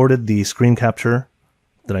just exported the screen capture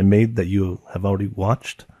that I made that you have already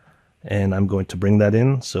watched. And I'm going to bring that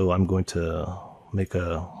in. So I'm going to make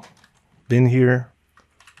a bin here.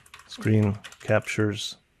 Screen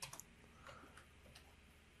captures.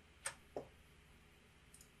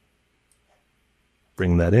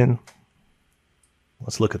 Bring that in.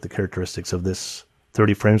 Let's look at the characteristics of this.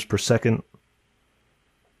 30 frames per second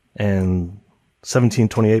and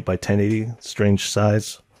 1728 by 1080, strange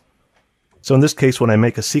size. So in this case, when I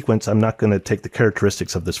make a sequence, I'm not going to take the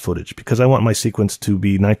characteristics of this footage because I want my sequence to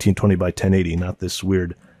be 1920 by 1080, not this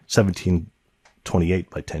weird 1728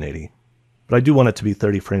 by 1080. But I do want it to be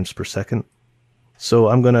 30 frames per second. So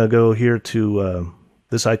I'm going to go here to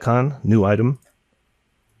this icon, new item,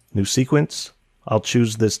 new sequence. I'll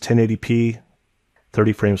choose this 1080p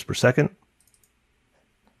 30 frames per second.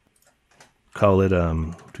 call it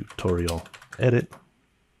tutorial edit.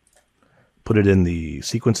 Put it in the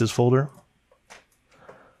sequences folder.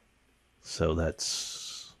 So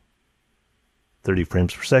that's 30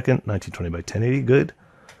 frames per second, 1920 by 1080, good.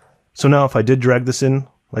 So now if I did drag this in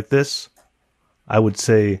like this, I would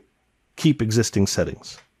say keep existing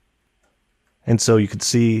settings. And so you could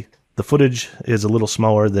see the footage is a little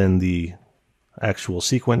smaller than the actual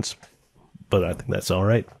sequence, but I think that's all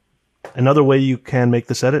right. Another way you can make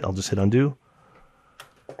this edit, I'll just hit undo.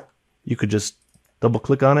 You could just double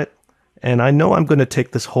click on it. And I know I'm going to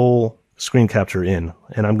take this whole screen capture in,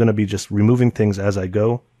 and I'm going to be just removing things as I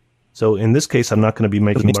go. So in this case, I'm not going to be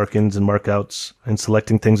making mark-ins and mark-outs and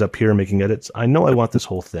selecting things up here and making edits. I know I want this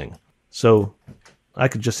whole thing. So I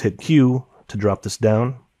could just hit Q to drop this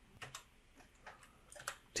down.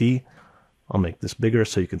 T. I'll make this bigger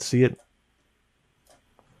so you can see it.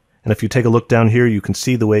 And if you take a look down here, you can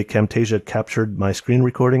see the way Camtasia captured my screen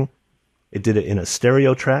recording. It did it in a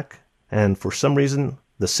stereo track, and for some reason,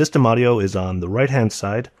 the system audio is on the right-hand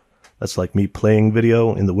side. That's like me playing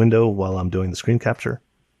video in the window while I'm doing the screen capture.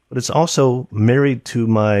 But it's also married to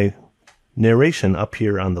my narration up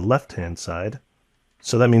here on the left-hand side.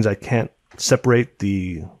 So that means I can't separate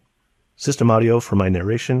the system audio from my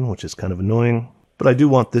narration, which is kind of annoying. But I do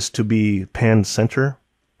want this to be pan center.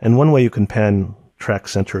 And one way you can pan track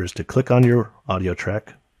center is to click on your audio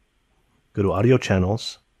track, go to audio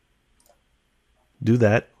channels, do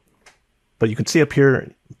that. But you can see up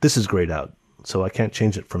here, this is grayed out, so I can't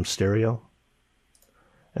change it from stereo.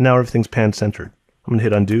 And now everything's pan centered. I'm going to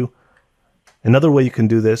hit undo. Another way you can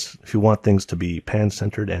do this, if you want things to be pan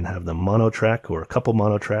centered and have them mono track or a couple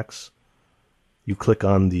mono tracks, you click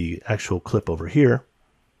on the actual clip over here,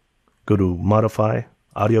 go to modify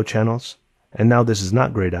audio channels, and now this is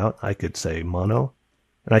not grayed out. I could say mono,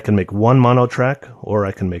 and I can make one mono track or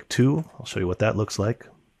I can make two. I'll show you what that looks like.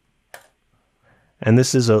 And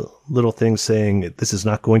this is a little thing saying this is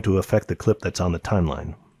not going to affect the clip that's on the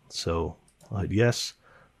timeline. So I'll hit yes.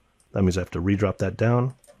 That means I have to redrop that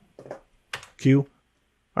down. Q.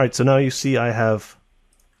 Alright, so now you see I have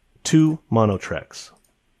two mono tracks.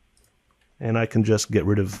 And I can just get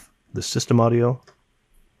rid of the system audio.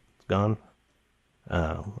 It's gone.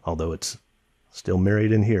 Although it's still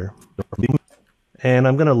married in here. And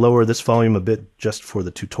I'm going to lower this volume a bit just for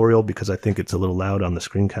the tutorial because I think it's a little loud on the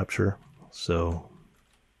screen capture. So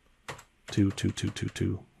 2.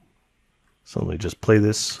 So let me just play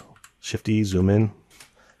this. Shift E, zoom in.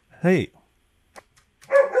 Hey.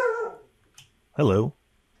 Hello.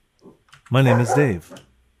 My name is Dave.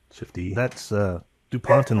 Shift E. That's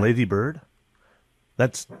DuPont and Ladybird.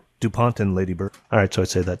 That's DuPont and Ladybird. Alright, so I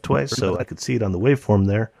say that twice, so I could see it on the waveform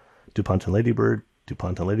there. DuPont and Ladybird,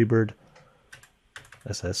 DuPont and Ladybird.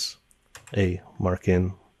 SS. A, mark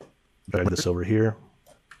in. Drag this over here.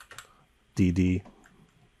 DD,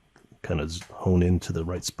 kind of hone into the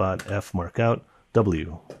right spot. F, mark out.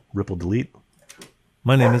 W, ripple delete.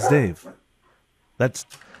 My name is Dave.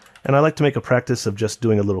 And I like to make a practice of just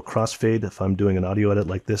doing a little crossfade. If I'm doing an audio edit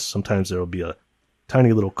like this, sometimes there will be a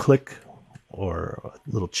tiny little click or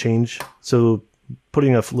a little change. So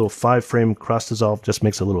putting a little 5-frame cross dissolve just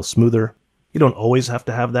makes it a little smoother. You don't always have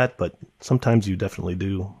to have that, but sometimes you definitely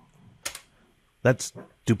do. That's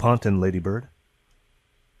DuPont and Ladybird.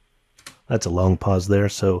 That's a long pause there,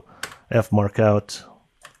 so F, mark out,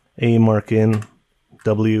 A, mark in,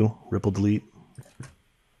 W, ripple delete.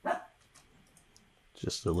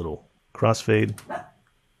 Just a little crossfade.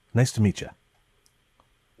 Nice to meet you.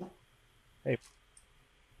 Hey.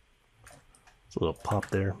 It's a little pop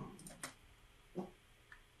there.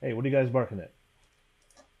 Hey, what are you guys barking at?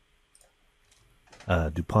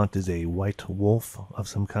 DuPont is a white wolf of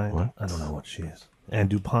some kind. What? I don't know what she is. And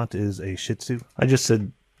DuPont is a Shih Tzu. I just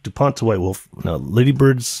said DuPont's a white wolf. No,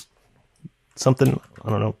 Ladybird's something. I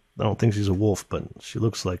don't know. I don't think she's a wolf, but she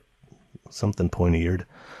looks like something pointy-eared.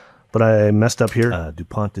 But I messed up here.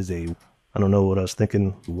 DuPont is a, I don't know what I was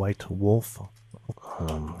thinking, white wolf. I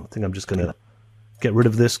think I'm just going to get rid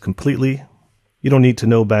of this completely. You don't need to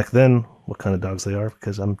know back then what kind of dogs they are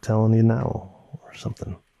because I'm telling you now or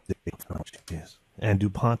something. And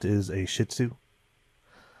DuPont is a Shih Tzu.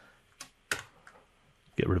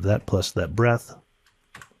 Get rid of that plus that breath.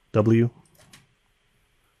 W.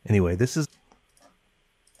 Anyway, this is...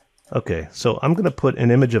 Okay, so I'm going to put an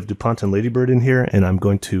image of DuPont and Ladybird in here, and I'm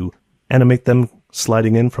going to animate them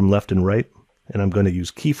sliding in from left and right, and I'm going to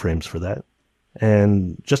use keyframes for that.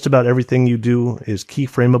 And just about everything you do is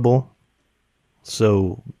keyframeable,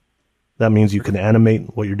 so that means you can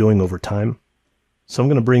animate what you're doing over time. So I'm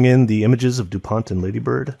going to bring in the images of DuPont and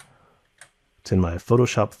Ladybird. It's in my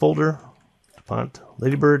Photoshop folder. DuPont,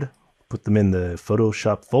 Ladybird. Put them in the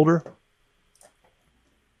Photoshop folder.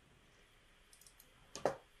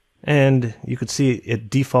 And you could see it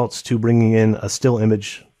defaults to bringing in a still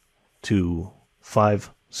image to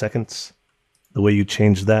 5 seconds. The way you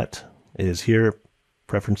change that is here,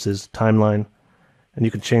 Preferences, Timeline, and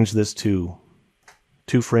you can change this to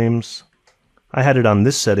 2 frames. I had it on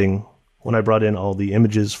this setting when I brought in all the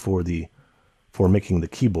images for making the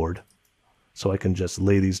keyboard. So I can just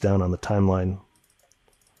lay these down on the timeline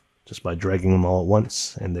just by dragging them all at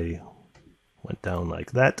once, and they went down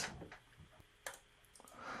like that.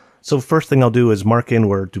 So first thing I'll do is mark in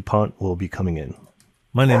where DuPont will be coming in.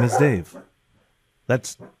 My name is Dave.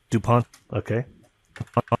 That's DuPont. Okay.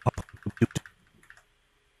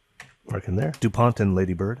 Mark in there. DuPont and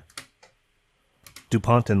Ladybird.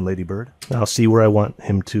 DuPont and Ladybird. Now I'll see where I want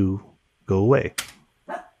him to go away.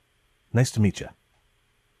 Nice to meet you.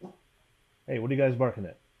 Hey, what are you guys barking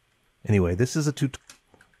at? Anyway, this is a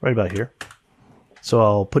right about here. So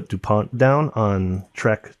I'll put DuPont down on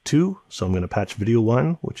track 2. So I'm going to patch video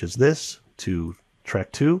 1, which is this, to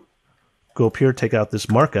track 2. Go up here, take out this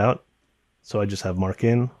mark out. So I just have mark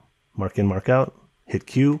in, mark out, hit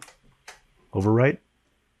Q, overwrite.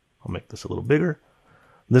 I'll make this a little bigger.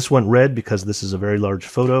 This went red because this is a very large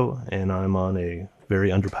photo and I'm on a very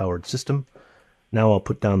underpowered system. Now I'll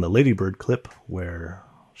put down the Ladybird clip where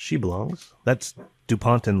she belongs. That's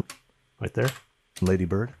DuPont and right there.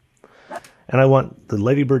 Ladybird. And I want the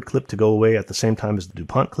Ladybird clip to go away at the same time as the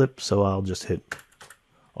DuPont clip, so I'll just hit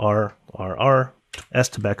R, R, R, S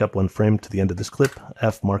to back up 1 frame to the end of this clip,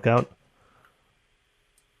 F, mark out.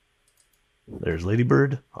 There's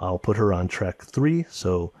Ladybird. I'll put her on track 3,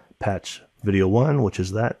 so patch video 1, which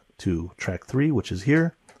is that, to track 3, which is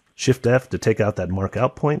here. Shift F to take out that mark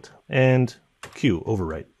out point, and Q,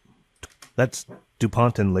 overwrite. That's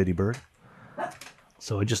DuPont and Ladybird.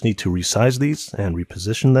 So I just need to resize these and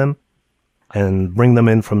reposition them and bring them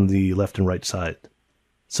in from the left and right side.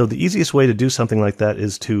 So the easiest way to do something like that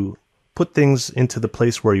is to put things into the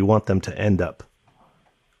place where you want them to end up.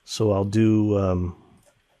 So I'll do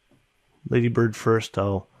Ladybird first.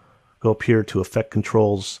 I'll go up here to Effect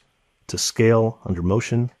Controls to Scale under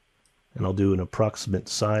Motion, and I'll do an approximate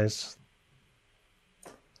size.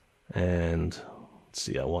 And let's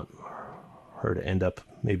see, I want her to end up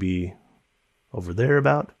maybe over there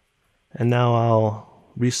about. And now I'll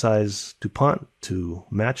resize DuPont to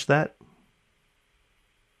match that.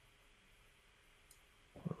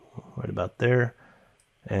 Right about there.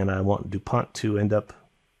 And I want DuPont to end up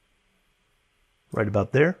right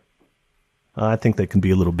about there. I think they can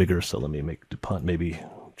be a little bigger, so let me make DuPont maybe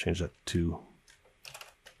change that to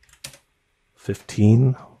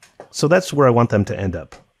 15. So that's where I want them to end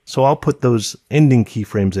up. So I'll put those ending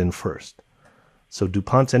keyframes in first. So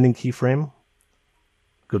DuPont's ending keyframe,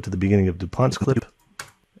 go to the beginning of DuPont's clip,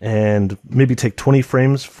 and maybe take 20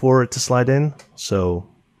 frames for it to slide in. So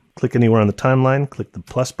click anywhere on the timeline, click the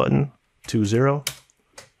plus button, 20.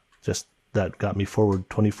 Just that got me forward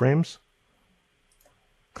 20 frames.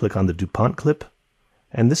 Click on the DuPont clip,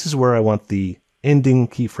 and this is where I want the ending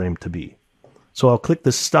keyframe to be. So I'll click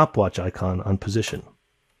this stopwatch icon on position.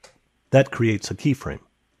 That creates a keyframe,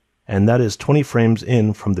 and that is 20 frames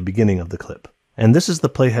in from the beginning of the clip. And this is the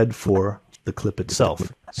playhead for the clip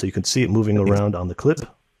itself. So you can see it moving around on the clip.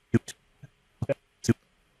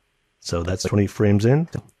 So that's 20 frames in.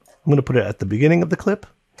 I'm going to put it at the beginning of the clip,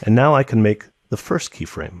 and now I can make the first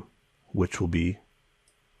keyframe, which will be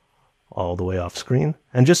all the way off screen.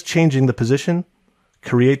 And just changing the position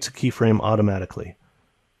creates a keyframe automatically.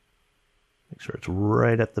 Make sure it's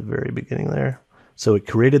right at the very beginning there. So it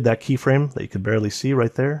created that keyframe that you could barely see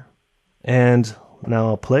right there. And now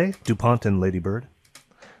I'll play DuPont and Ladybird.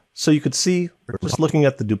 So you could see, just looking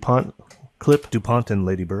at the DuPont clip, DuPont and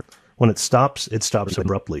Ladybird. When it stops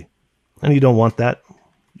abruptly. And you don't want that.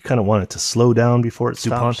 You kind of want it to slow down before it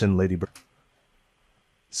stops. DuPont and Ladybird.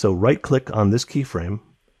 So right click on this keyframe,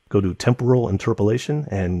 go to Temporal Interpolation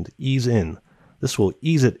and Ease In. This will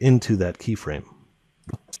ease it into that keyframe.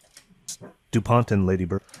 DuPont and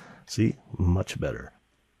Ladybird. See, much better.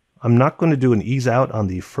 I'm not going to do an ease out on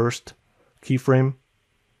the first keyframe.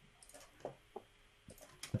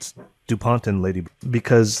 It's DuPont and Ladybird.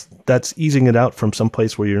 Because that's easing it out from some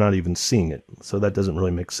place where you're not even seeing it. So that doesn't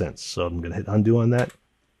really make sense. So I'm going to hit undo on that.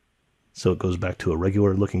 So it goes back to a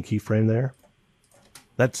regular looking keyframe there.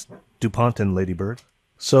 That's DuPont and Ladybird.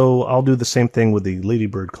 So I'll do the same thing with the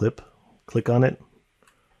Ladybird clip. Click on it.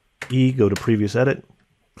 E, go to Previous Edit.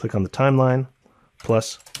 Click on the timeline.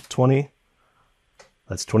 Plus 20.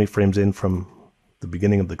 That's 20 frames in from the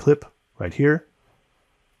beginning of the clip right here.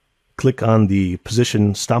 Click on the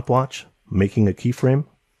position stopwatch, making a keyframe.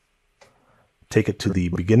 Take it to the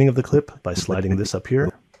beginning of the clip by sliding this up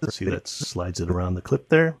here. See, that slides it around the clip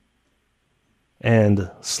there.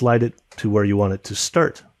 and slide it to where you want it to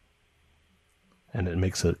start. And it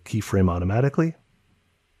makes a keyframe automatically.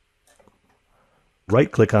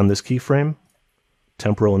 Right click on this keyframe,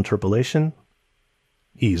 temporal interpolation,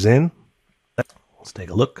 ease in. Let's take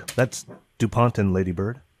a look. That's DuPont and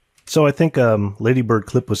Ladybird. So I think Ladybird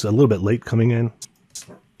clip was a little bit late coming in.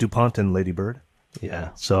 DuPont and Ladybird. Yeah,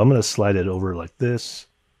 so I'm going to slide it over like this,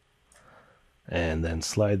 and then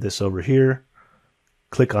slide this over here.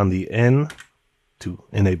 Click on the N to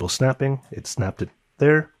enable snapping. It snapped it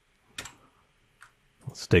there.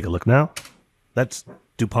 Let's take a look now. That's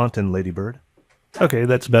DuPont and Ladybird. Okay,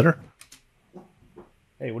 that's better.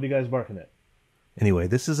 Hey, what are you guys barking at? Anyway,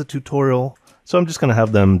 this is a tutorial. So I'm just going to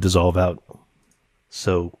have them dissolve out.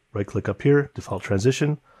 So right click up here, default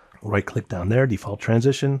transition. Right click down there, default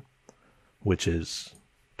transition, which is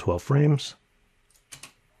 12 frames.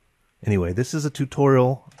 Anyway, this is a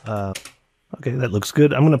tutorial. Okay, that looks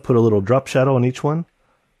good. I'm going to put a little drop shadow on each one.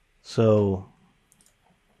 So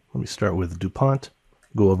let me start with DuPont.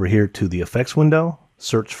 Go over here to the effects window,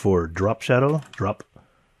 search for drop shadow, drop.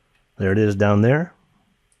 There it is down there.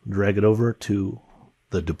 Drag it over to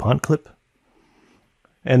the DuPont clip.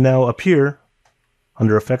 And now up here,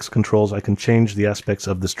 under effects controls, I can change the aspects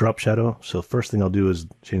of this drop shadow. So first thing I'll do is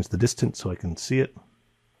change the distance so I can see it.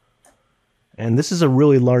 And this is a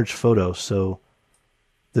really large photo, so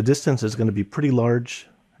the distance is going to be pretty large,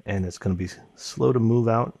 and it's going to be slow to move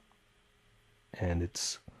out. And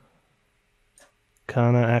it's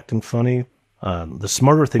kind of acting funny. The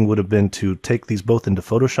smarter thing would have been to take these both into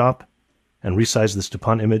Photoshop and resize this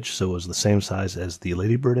DuPont image so it was the same size as the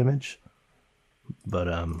Ladybird image. But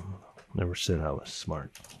never said I was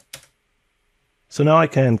smart. So now I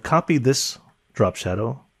can copy this drop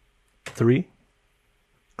shadow, 3,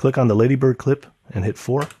 click on the Ladybird clip and hit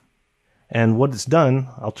 4. And what it's done,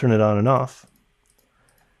 I'll turn it on and off,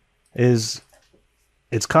 is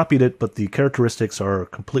it's copied it, but the characteristics are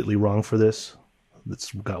completely wrong for this.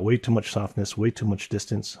 It's got way too much softness, way too much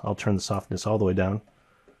distance. I'll turn the softness all the way down,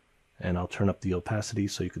 and I'll turn up the opacity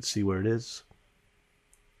so you can see where it is.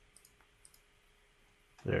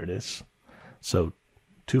 There it is. So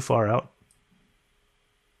too far out.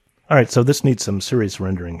 All right, so this needs some serious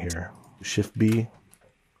rendering here. Shift B,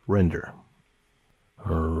 render.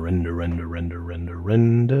 Render, render, render, render,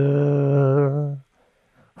 render.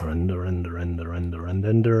 Render, render, render, render,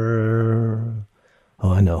 render.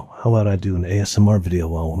 Oh, I know. How about I do an ASMR video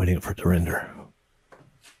while I'm waiting for it to render?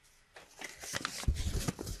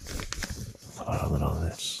 Oh, look at all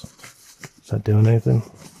this. Is that doing anything?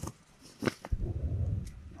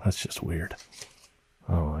 That's just weird.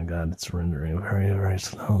 Oh my god, it's rendering very, very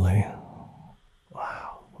slowly.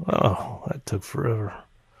 Wow. Oh, that took forever.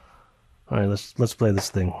 Alright, let's play this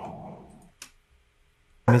thing.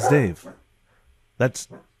 Ms. Dave. That's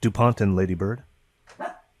DuPont and Ladybird.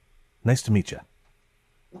 Nice to meet you.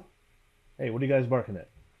 Hey, what are you guys barking at?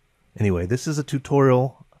 Anyway, this is a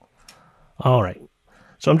tutorial. Alright.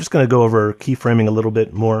 So I'm just going to go over keyframing a little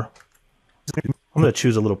bit more. I'm going to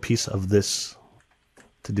choose a little piece of this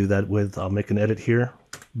to do that with. I'll make an edit here.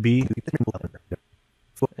 B.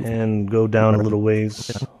 And go down a little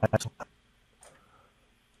ways.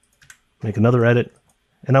 Make another edit.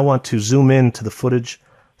 And I want to zoom in to the footage,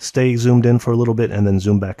 stay zoomed in for a little bit, and then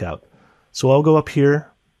zoom back out. So I'll go up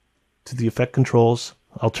here to the effect controls.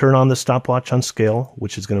 I'll turn on the stopwatch on scale,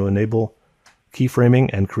 which is going to enable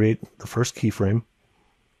keyframing and create the first keyframe.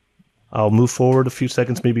 I'll move forward a few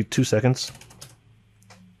seconds, maybe 2 seconds.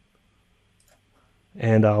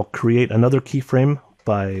 And I'll create another keyframe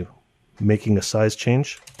by making a size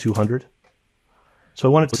change, 200. So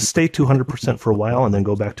I want it to stay 200% for a while and then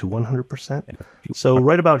go back to 100%. So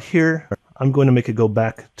right about here, I'm going to make it go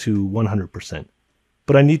back to 100%.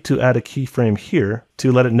 But I need to add a keyframe here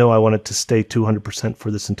to let it know I want it to stay 200% for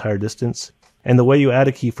this entire distance. And the way you add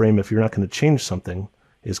a keyframe, if you're not going to change something,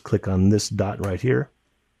 is click on this dot right here.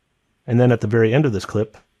 And then at the very end of this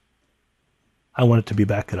clip, I want it to be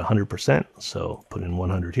back at 100%, so put in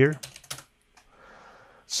 100 here.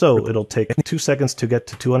 So it'll take 2 seconds to get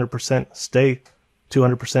to 200%, stay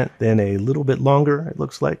 200%, then a little bit longer, it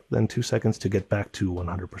looks like, then 2 seconds to get back to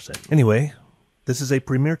 100%. Anyway, this is a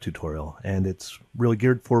Premiere tutorial, and it's really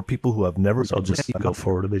geared for people who have never... So I'll just go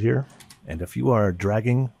forward a bit here. And if you are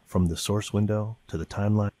dragging from the source window to the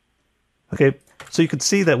timeline... Okay, so you can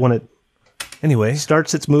see that when it Anyway,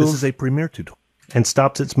 starts its move... This is a Premiere tutorial. And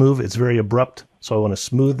stops its move, it's very abrupt, so I want to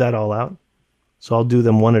smooth that all out. So I'll do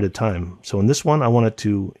them one at a time. So in this one, I want it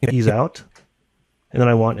to ease out, and then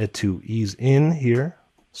I want it to ease in here,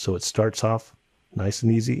 so it starts off nice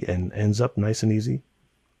and easy and ends up nice and easy.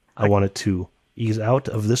 I want it to ease out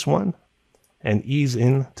of this one and ease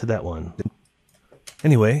in to that one.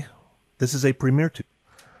 Anyway, this is a Premiere tutorial.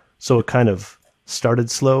 So it kind of started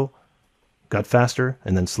slow, got faster,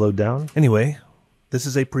 and then slowed down. Anyway, this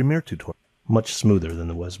is a Premiere tutorial. Much smoother than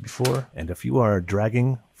it was before. And if you are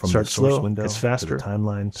dragging from Starts the source slow, window gets faster, to the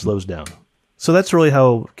timeline, slows down. So that's really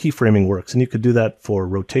how keyframing works, and you could do that for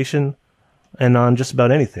rotation and on just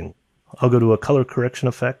about anything. I'll go to a color correction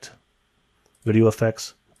effect, video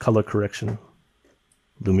effects, color correction,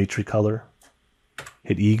 Lumetri color,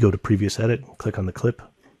 hit E, go to previous edit, click on the clip,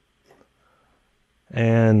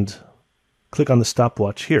 and click on the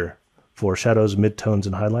stopwatch here for shadows, midtones,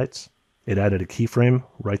 and highlights. It added a keyframe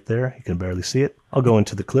right there. You can barely see it. I'll go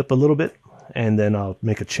into the clip a little bit, and then I'll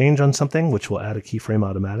make a change on something, which will add a keyframe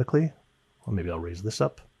automatically. Or maybe I'll raise this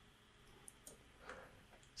up.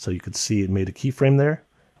 So you could see it made a keyframe there.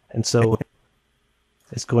 And so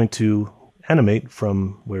it's going to animate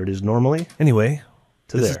from where it is normally anyway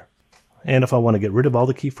to there. And if I want to get rid of all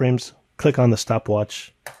the keyframes, click on the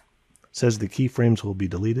stopwatch. It says the keyframes will be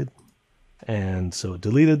deleted. And so it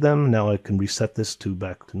deleted them. Now I can reset this to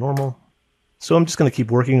back to normal. So I'm just going to keep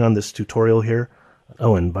working on this tutorial here.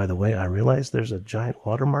 Oh, and by the way, I realized there's a giant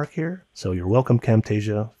watermark here. So you're welcome,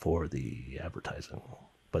 Camtasia, for the advertising.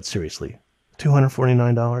 But seriously,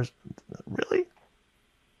 $249? Really?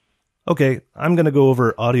 Okay, I'm going to go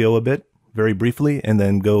over audio a bit, very briefly, and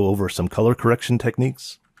then go over some color correction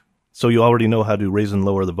techniques. So you already know how to raise and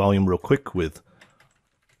lower the volume real quick with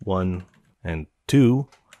 1 and 2,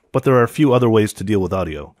 but there are a few other ways to deal with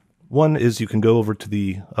audio. One is you can go over to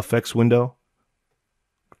the effects window,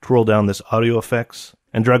 twirl down this audio effects,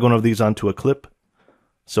 and drag one of these onto a clip.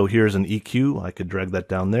 So here's an EQ, I could drag that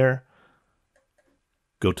down there.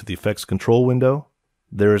 Go to the effects control window,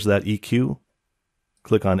 there's that EQ.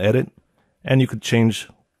 Click on edit, and you could change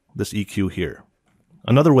this EQ here.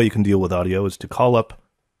 Another way you can deal with audio is to call up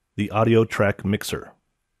the audio track mixer.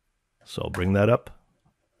 So I'll bring that up,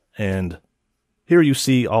 and here you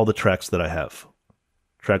see all the tracks that I have.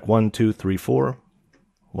 Track 1, 2, 3, 4,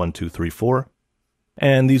 1, 2, 3, 4.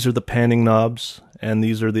 And these are the panning knobs, and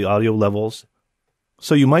these are the audio levels.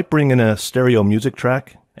 So you might bring in a stereo music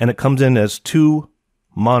track, and it comes in as 2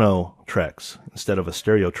 mono tracks instead of a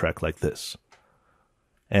stereo track like this.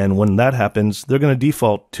 And when that happens, they're going to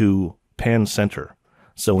default to pan center.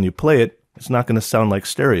 So when you play it, it's not going to sound like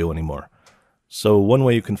stereo anymore. So one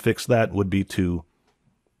way you can fix that would be to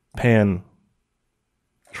pan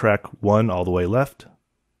track 1 all the way left,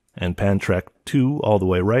 and pan track 2 all the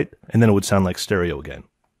way right, and then it would sound like stereo again.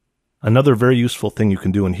 Another very useful thing you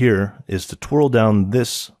can do in here is to twirl down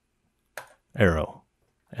this arrow,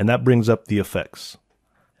 and that brings up the effects.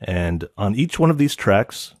 And on each one of these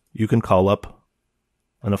tracks, you can call up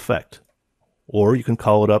an effect, or you can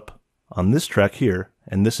call it up on this track here,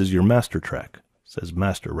 and this is your master track. It says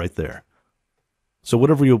master right there. So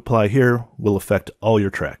whatever you apply here will affect all your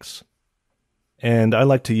tracks. And I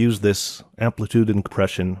like to use this amplitude and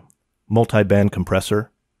compression multi-band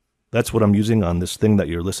compressor. That's what I'm using on this thing that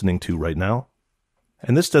you're listening to right now.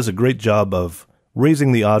 And this does a great job of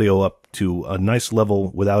raising the audio up to a nice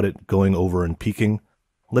level without it going over and peaking.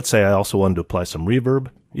 Let's say I also wanted to apply some reverb.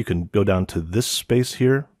 You can go down to this space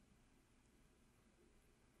here,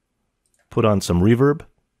 put on some reverb,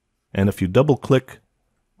 and if you double click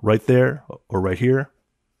right there or right here,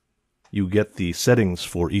 you get the settings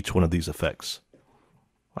for each one of these effects.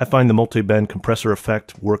 I find the multi-band compressor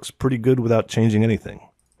effect works pretty good without changing anything.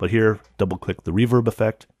 But here, double click the reverb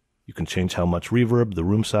effect. You can change how much reverb, the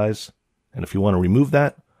room size, and if you want to remove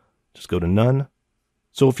that, just go to none.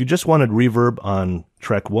 So if you just wanted reverb on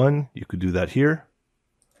track 1, you could do that here,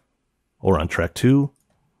 or on track 2,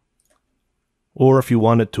 or if you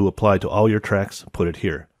wanted to apply to all your tracks, put it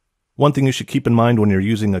here. One thing you should keep in mind when you're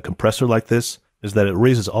using a compressor like this is that it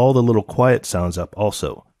raises all the little quiet sounds up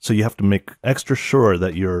also. So you have to make extra sure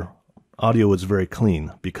that your audio is very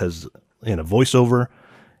clean, because in a voiceover,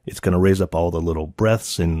 it's going to raise up all the little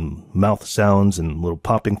breaths and mouth sounds and little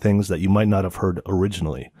popping things that you might not have heard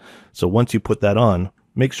originally. So once you put that on,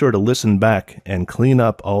 make sure to listen back and clean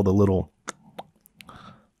up all the little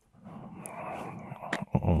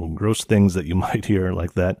gross things that you might hear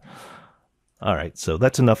like that. All right, so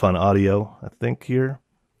that's enough on audio, I think, here.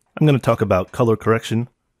 I'm going to talk about color correction.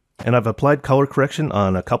 And I've applied color correction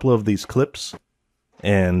on a couple of these clips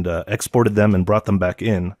and exported them and brought them back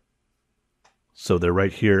in. So they're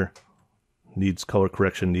right here. Needs color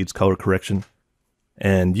correction, needs color correction.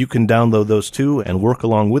 And you can download those too and work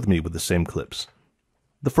along with me with the same clips.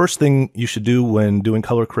 The first thing you should do when doing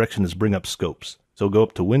color correction is bring up scopes. So go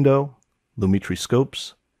up to Window, Lumetri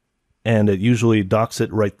Scopes, and it usually docks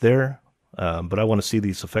it right there. But I want to see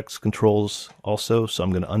these effects controls also, so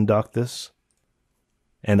I'm going to undock this.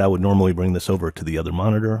 And I would normally bring this over to the other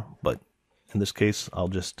monitor, but in this case, I'll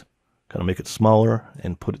just kind of make it smaller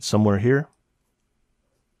and put it somewhere here.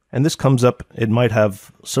 And this comes up, it might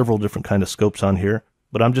have several different kind of scopes on here,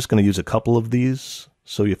 but I'm just going to use a couple of these.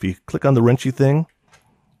 So if you click on the wrenchy thing,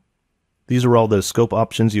 these are all the scope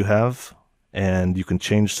options you have, and you can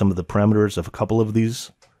change some of the parameters of a couple of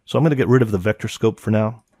these. So I'm going to get rid of the vector scope for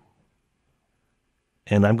now.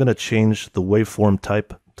 And I'm going to change the waveform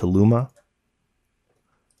type to Luma.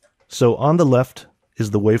 So on the left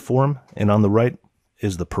is the waveform, and on the right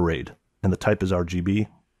is the parade. And the type is RGB,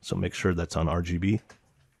 so make sure that's on RGB.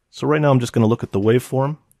 So right now I'm just going to look at the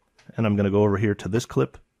waveform, and I'm going to go over here to this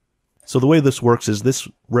clip. So the way this works is this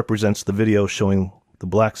represents the video showing the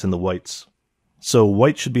blacks and the whites. So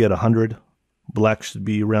white should be at 100, black should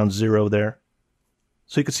be around 0 there.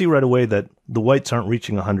 So you can see right away that the whites aren't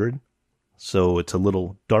reaching 100, so it's a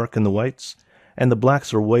little dark in the whites, and the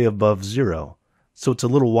blacks are way above 0, so it's a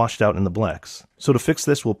little washed out in the blacks. So to fix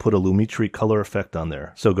this, we'll put a Lumetri color effect on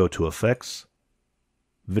there. So go to Effects,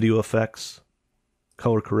 Video Effects,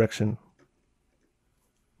 Color Correction,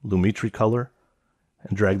 Lumetri Color,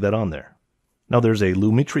 and drag that on there. Now there's a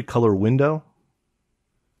Lumetri Color window,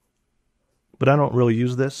 but I don't really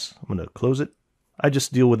use this. I'm going to close it. I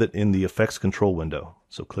just deal with it in the Effects Control window.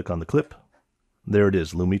 So click on the clip. There it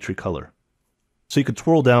is, Lumetri Color. So you can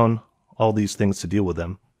twirl down all these things to deal with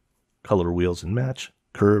them. Color wheels and match,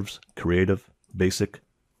 curves, creative, basic.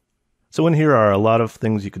 So in here are a lot of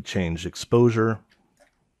things you could change. Exposure,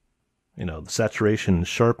 the saturation and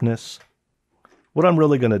sharpness. What I'm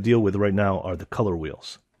really going to deal with right now are the color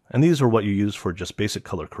wheels. And these are what you use for just basic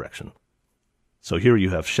color correction. So here you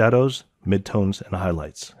have shadows, midtones, and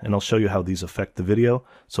highlights. And I'll show you how these affect the video.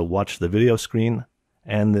 So watch the video screen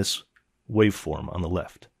and this waveform on the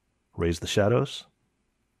left. Raise the shadows.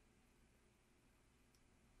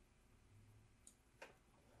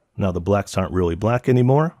 Now the blacks aren't really black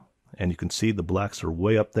anymore, and you can see the blacks are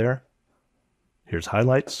way up there. Here's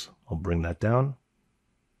highlights. I'll bring that down.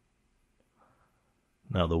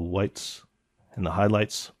 Now the whites and the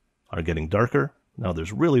highlights are getting darker. Now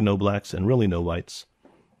there's really no blacks and really no whites.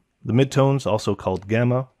 The midtones, also called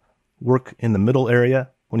gamma, work in the middle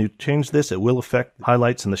area. When you change this, it will affect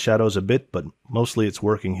highlights and the shadows a bit, but mostly it's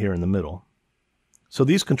working here in the middle. So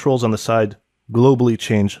these controls on the side globally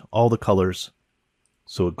change all the colors.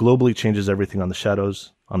 So it globally changes everything on the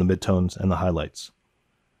shadows, on the midtones, and the highlights.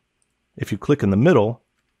 If you click in the middle,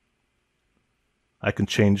 I can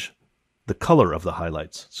change the color of the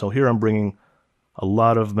highlights. So here I'm bringing a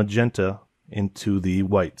lot of magenta into the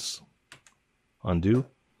whites. Undo.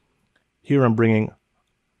 Here I'm bringing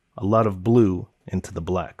a lot of blue into the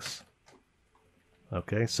blacks.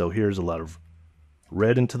 Okay, so here's a lot of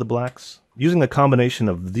red into the blacks. Using a combination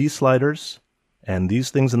of these sliders and these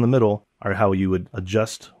things in the middle are how you would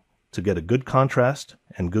adjust to get a good contrast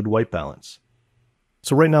and good white balance.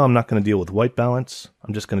 So right now I'm not going to deal with white balance.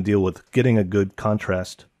 I'm just going to deal with getting a good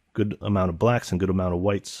contrast, good amount of blacks and good amount of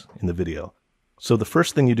whites in the video. So the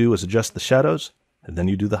first thing you do is adjust the shadows, and then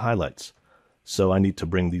you do the highlights. So I need to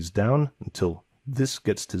bring these down until this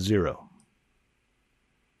gets to 0.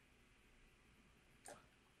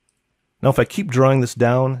 Now if I keep drawing this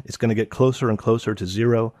down, it's going to get closer and closer to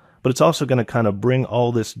 0, but it's also going to kind of bring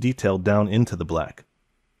all this detail down into the black.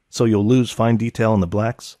 So you'll lose fine detail in the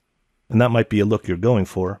blacks, and that might be a look you're going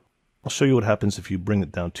for. I'll show you what happens if you bring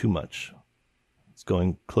it down too much. It's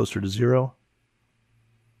going closer to 0.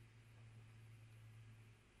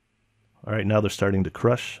 All right, now they're starting to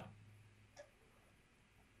crush.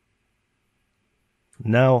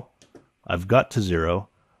 Now I've got to 0.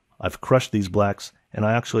 I've crushed these blacks, and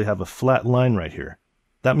I actually have a flat line right here.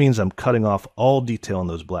 That means I'm cutting off all detail in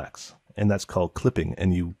those blacks, and that's called clipping,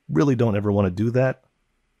 and you really don't ever want to do that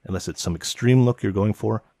unless it's some extreme look you're going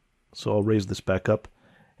for. So I'll raise this back up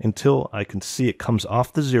until I can see it comes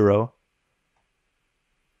off the 0,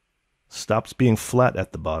 stops being flat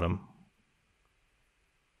at the bottom,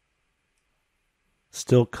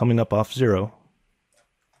 still coming up off 0.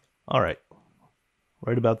 All right,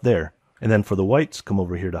 right about there. And then for the whites, come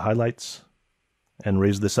over here to highlights and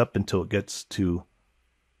raise this up until it gets to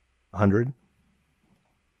 100.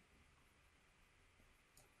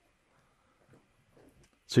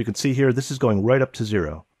 So you can see here, this is going right up to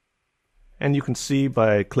 0. And you can see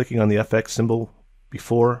by clicking on the FX symbol,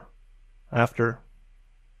 before, after,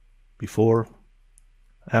 before,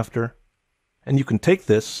 after. And you can take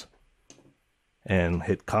this and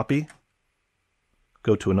hit copy,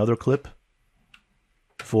 go to another clip,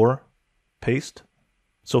 paste.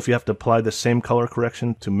 So if you have to apply the same color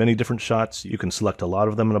correction to many different shots, you can select a lot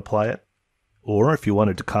of them and apply it. Or if you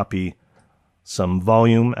wanted to copy some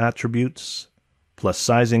volume attributes, plus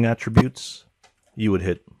sizing attributes, you would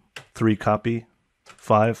hit 3 copy,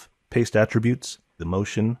 5 paste attributes, the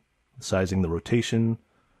motion, the sizing, the rotation,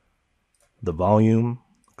 the volume,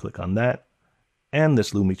 click on that, and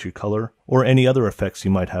this Lumetri color, or any other effects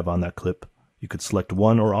you might have on that clip. You could select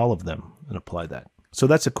one or all of them and apply that. So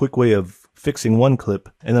that's a quick way of fixing one clip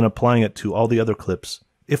and then applying it to all the other clips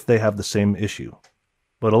if they have the same issue.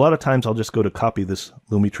 But a lot of times I'll just go to copy this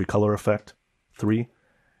Lumetri color effect, 3,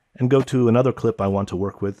 and go to another clip I want to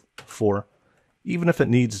work with, 4. Even if it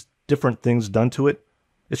needs different things done to it,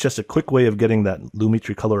 it's just a quick way of getting that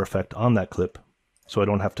Lumetri color effect on that clip, so I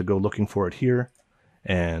don't have to go looking for it here,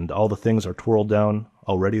 and all the things are twirled down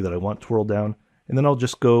already that I want twirled down, and then I'll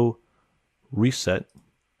just go reset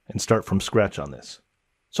and start from scratch on this.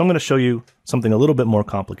 So I'm going to show you something a little bit more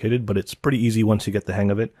complicated, but it's pretty easy once you get the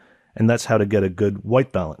hang of it, and that's how to get a good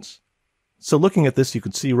white balance. So looking at this, you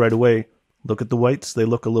can see right away, look at the whites, they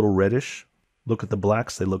look a little reddish. Look at the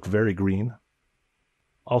blacks, they look very green.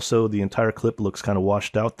 Also, the entire clip looks kind of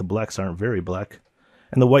washed out. The blacks aren't very black,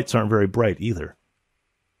 and the whites aren't very bright either.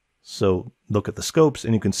 So look at the scopes,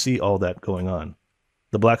 and you can see all that going on.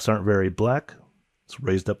 The blacks aren't very black. It's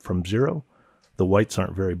raised up from 0. The whites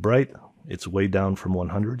aren't very bright. It's way down from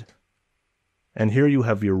 100. And here you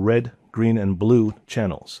have your red, green, and blue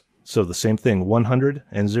channels. So the same thing, 100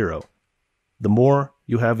 and 0. The more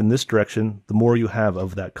you have in this direction, the more you have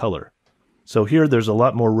of that color. So here there's a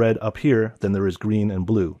lot more red up here than there is green and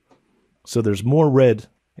blue. So there's more red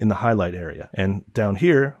in the highlight area. And down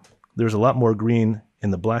here, there's a lot more green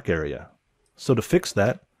in the black area. So to fix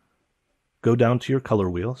that, go down to your color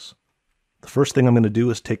wheels. The first thing I'm going to do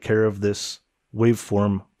is take care of this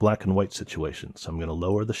waveform black and white situation. So I'm going to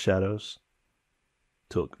lower the shadows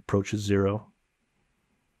till it approaches 0.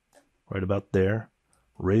 Right about there.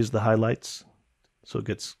 Raise the highlights so it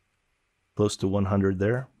gets close to 100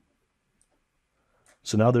 there.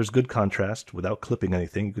 So now there's good contrast without clipping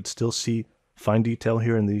anything. You could still see fine detail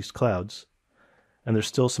here in these clouds, and there's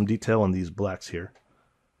still some detail on these blacks here.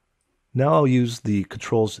 Now I'll use the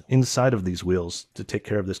controls inside of these wheels to take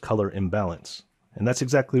care of this color imbalance. And that's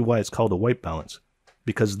exactly why it's called a white balance,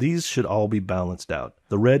 because these should all be balanced out.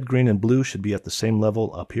 The red, green, and blue should be at the same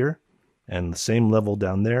level up here, and the same level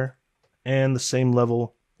down there, and the same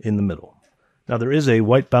level in the middle. Now there is a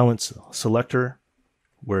white balance selector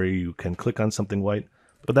where you can click on something white,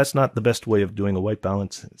 but that's not the best way of doing a white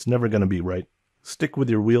balance. It's never going to be right. Stick with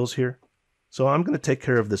your wheels here. So I'm going to take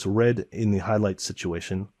care of this red in the highlight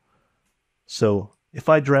situation. So if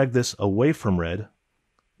I drag this away from red,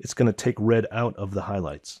 it's going to take red out of the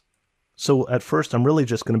highlights. So at first I'm really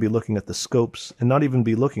just going to be looking at the scopes and not even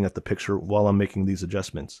be looking at the picture while I'm making these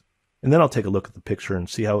adjustments. And then I'll take a look at the picture and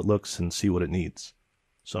see how it looks and see what it needs.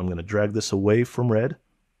 So I'm going to drag this away from red.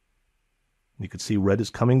 You can see red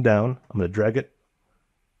is coming down. I'm going to drag it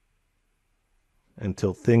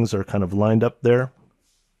until things are kind of lined up there.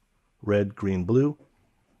 Red, green, blue.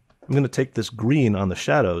 I'm going to take this green on the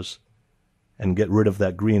shadows and get rid of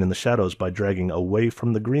that green in the shadows by dragging away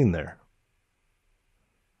from the green there.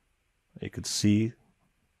 You could see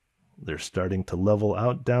they're starting to level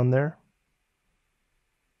out down there.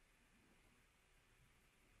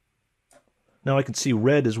 Now I can see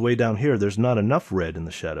red is way down here. There's not enough red in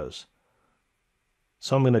the shadows.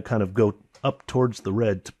 So I'm going to kind of go up towards the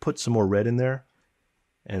red to put some more red in there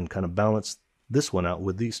and kind of balance this one out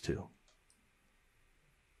with these two.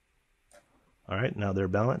 All right, now they're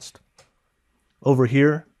balanced. Over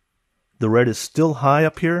here, the red is still high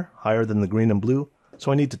up here, higher than the green and blue,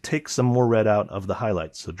 so I need to take some more red out of the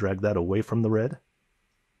highlights. So drag that away from the red.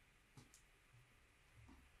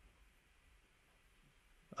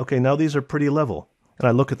 Okay, now these are pretty level. And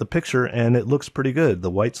I look at the picture and it looks pretty good. The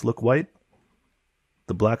whites look white.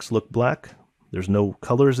 The blacks look black. There's no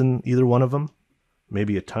colors in either one of them.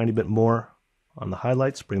 Maybe a tiny bit more on the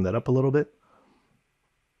highlights. Bring that up a little bit.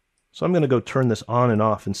 So I'm going to go turn this on and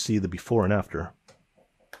off and see the before and after.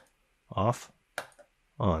 Off,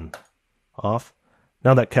 on, off.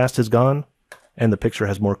 Now that cast is gone and the picture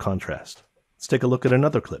has more contrast. Let's take a look at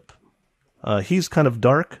another clip. He's kind of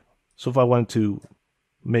dark, so if I wanted to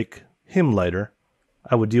make him lighter,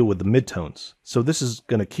 I would deal with the midtones. So this is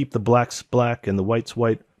going to keep the blacks black and the whites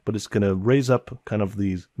white, but it's going to raise up kind of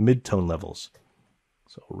these midtone levels.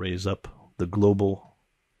 So raise up the global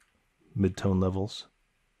midtone levels.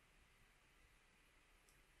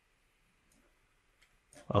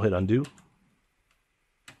 I'll hit undo,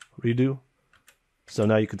 redo. So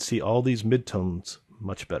now you can see all these midtones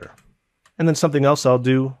much better. And then something else I'll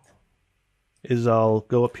do is I'll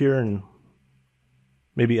go up here and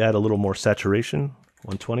maybe add a little more saturation,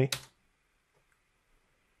 120,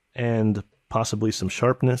 and possibly some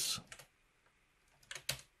sharpness,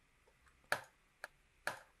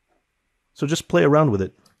 So just play around with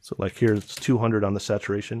it. So like here it's 200 on the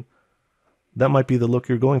saturation. That might be the look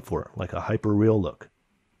you're going for, like a hyper real look.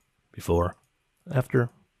 Before, after,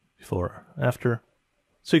 before, after.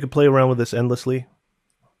 So you can play around with this endlessly.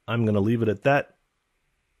 I'm going to leave it at that.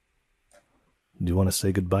 Do you want to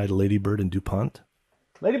say goodbye to Ladybird and DuPont?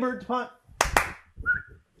 Ladybird, DuPont!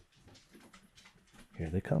 Here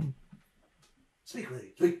they come. Speak,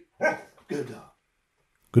 lady, speak. Good dog.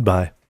 Goodbye.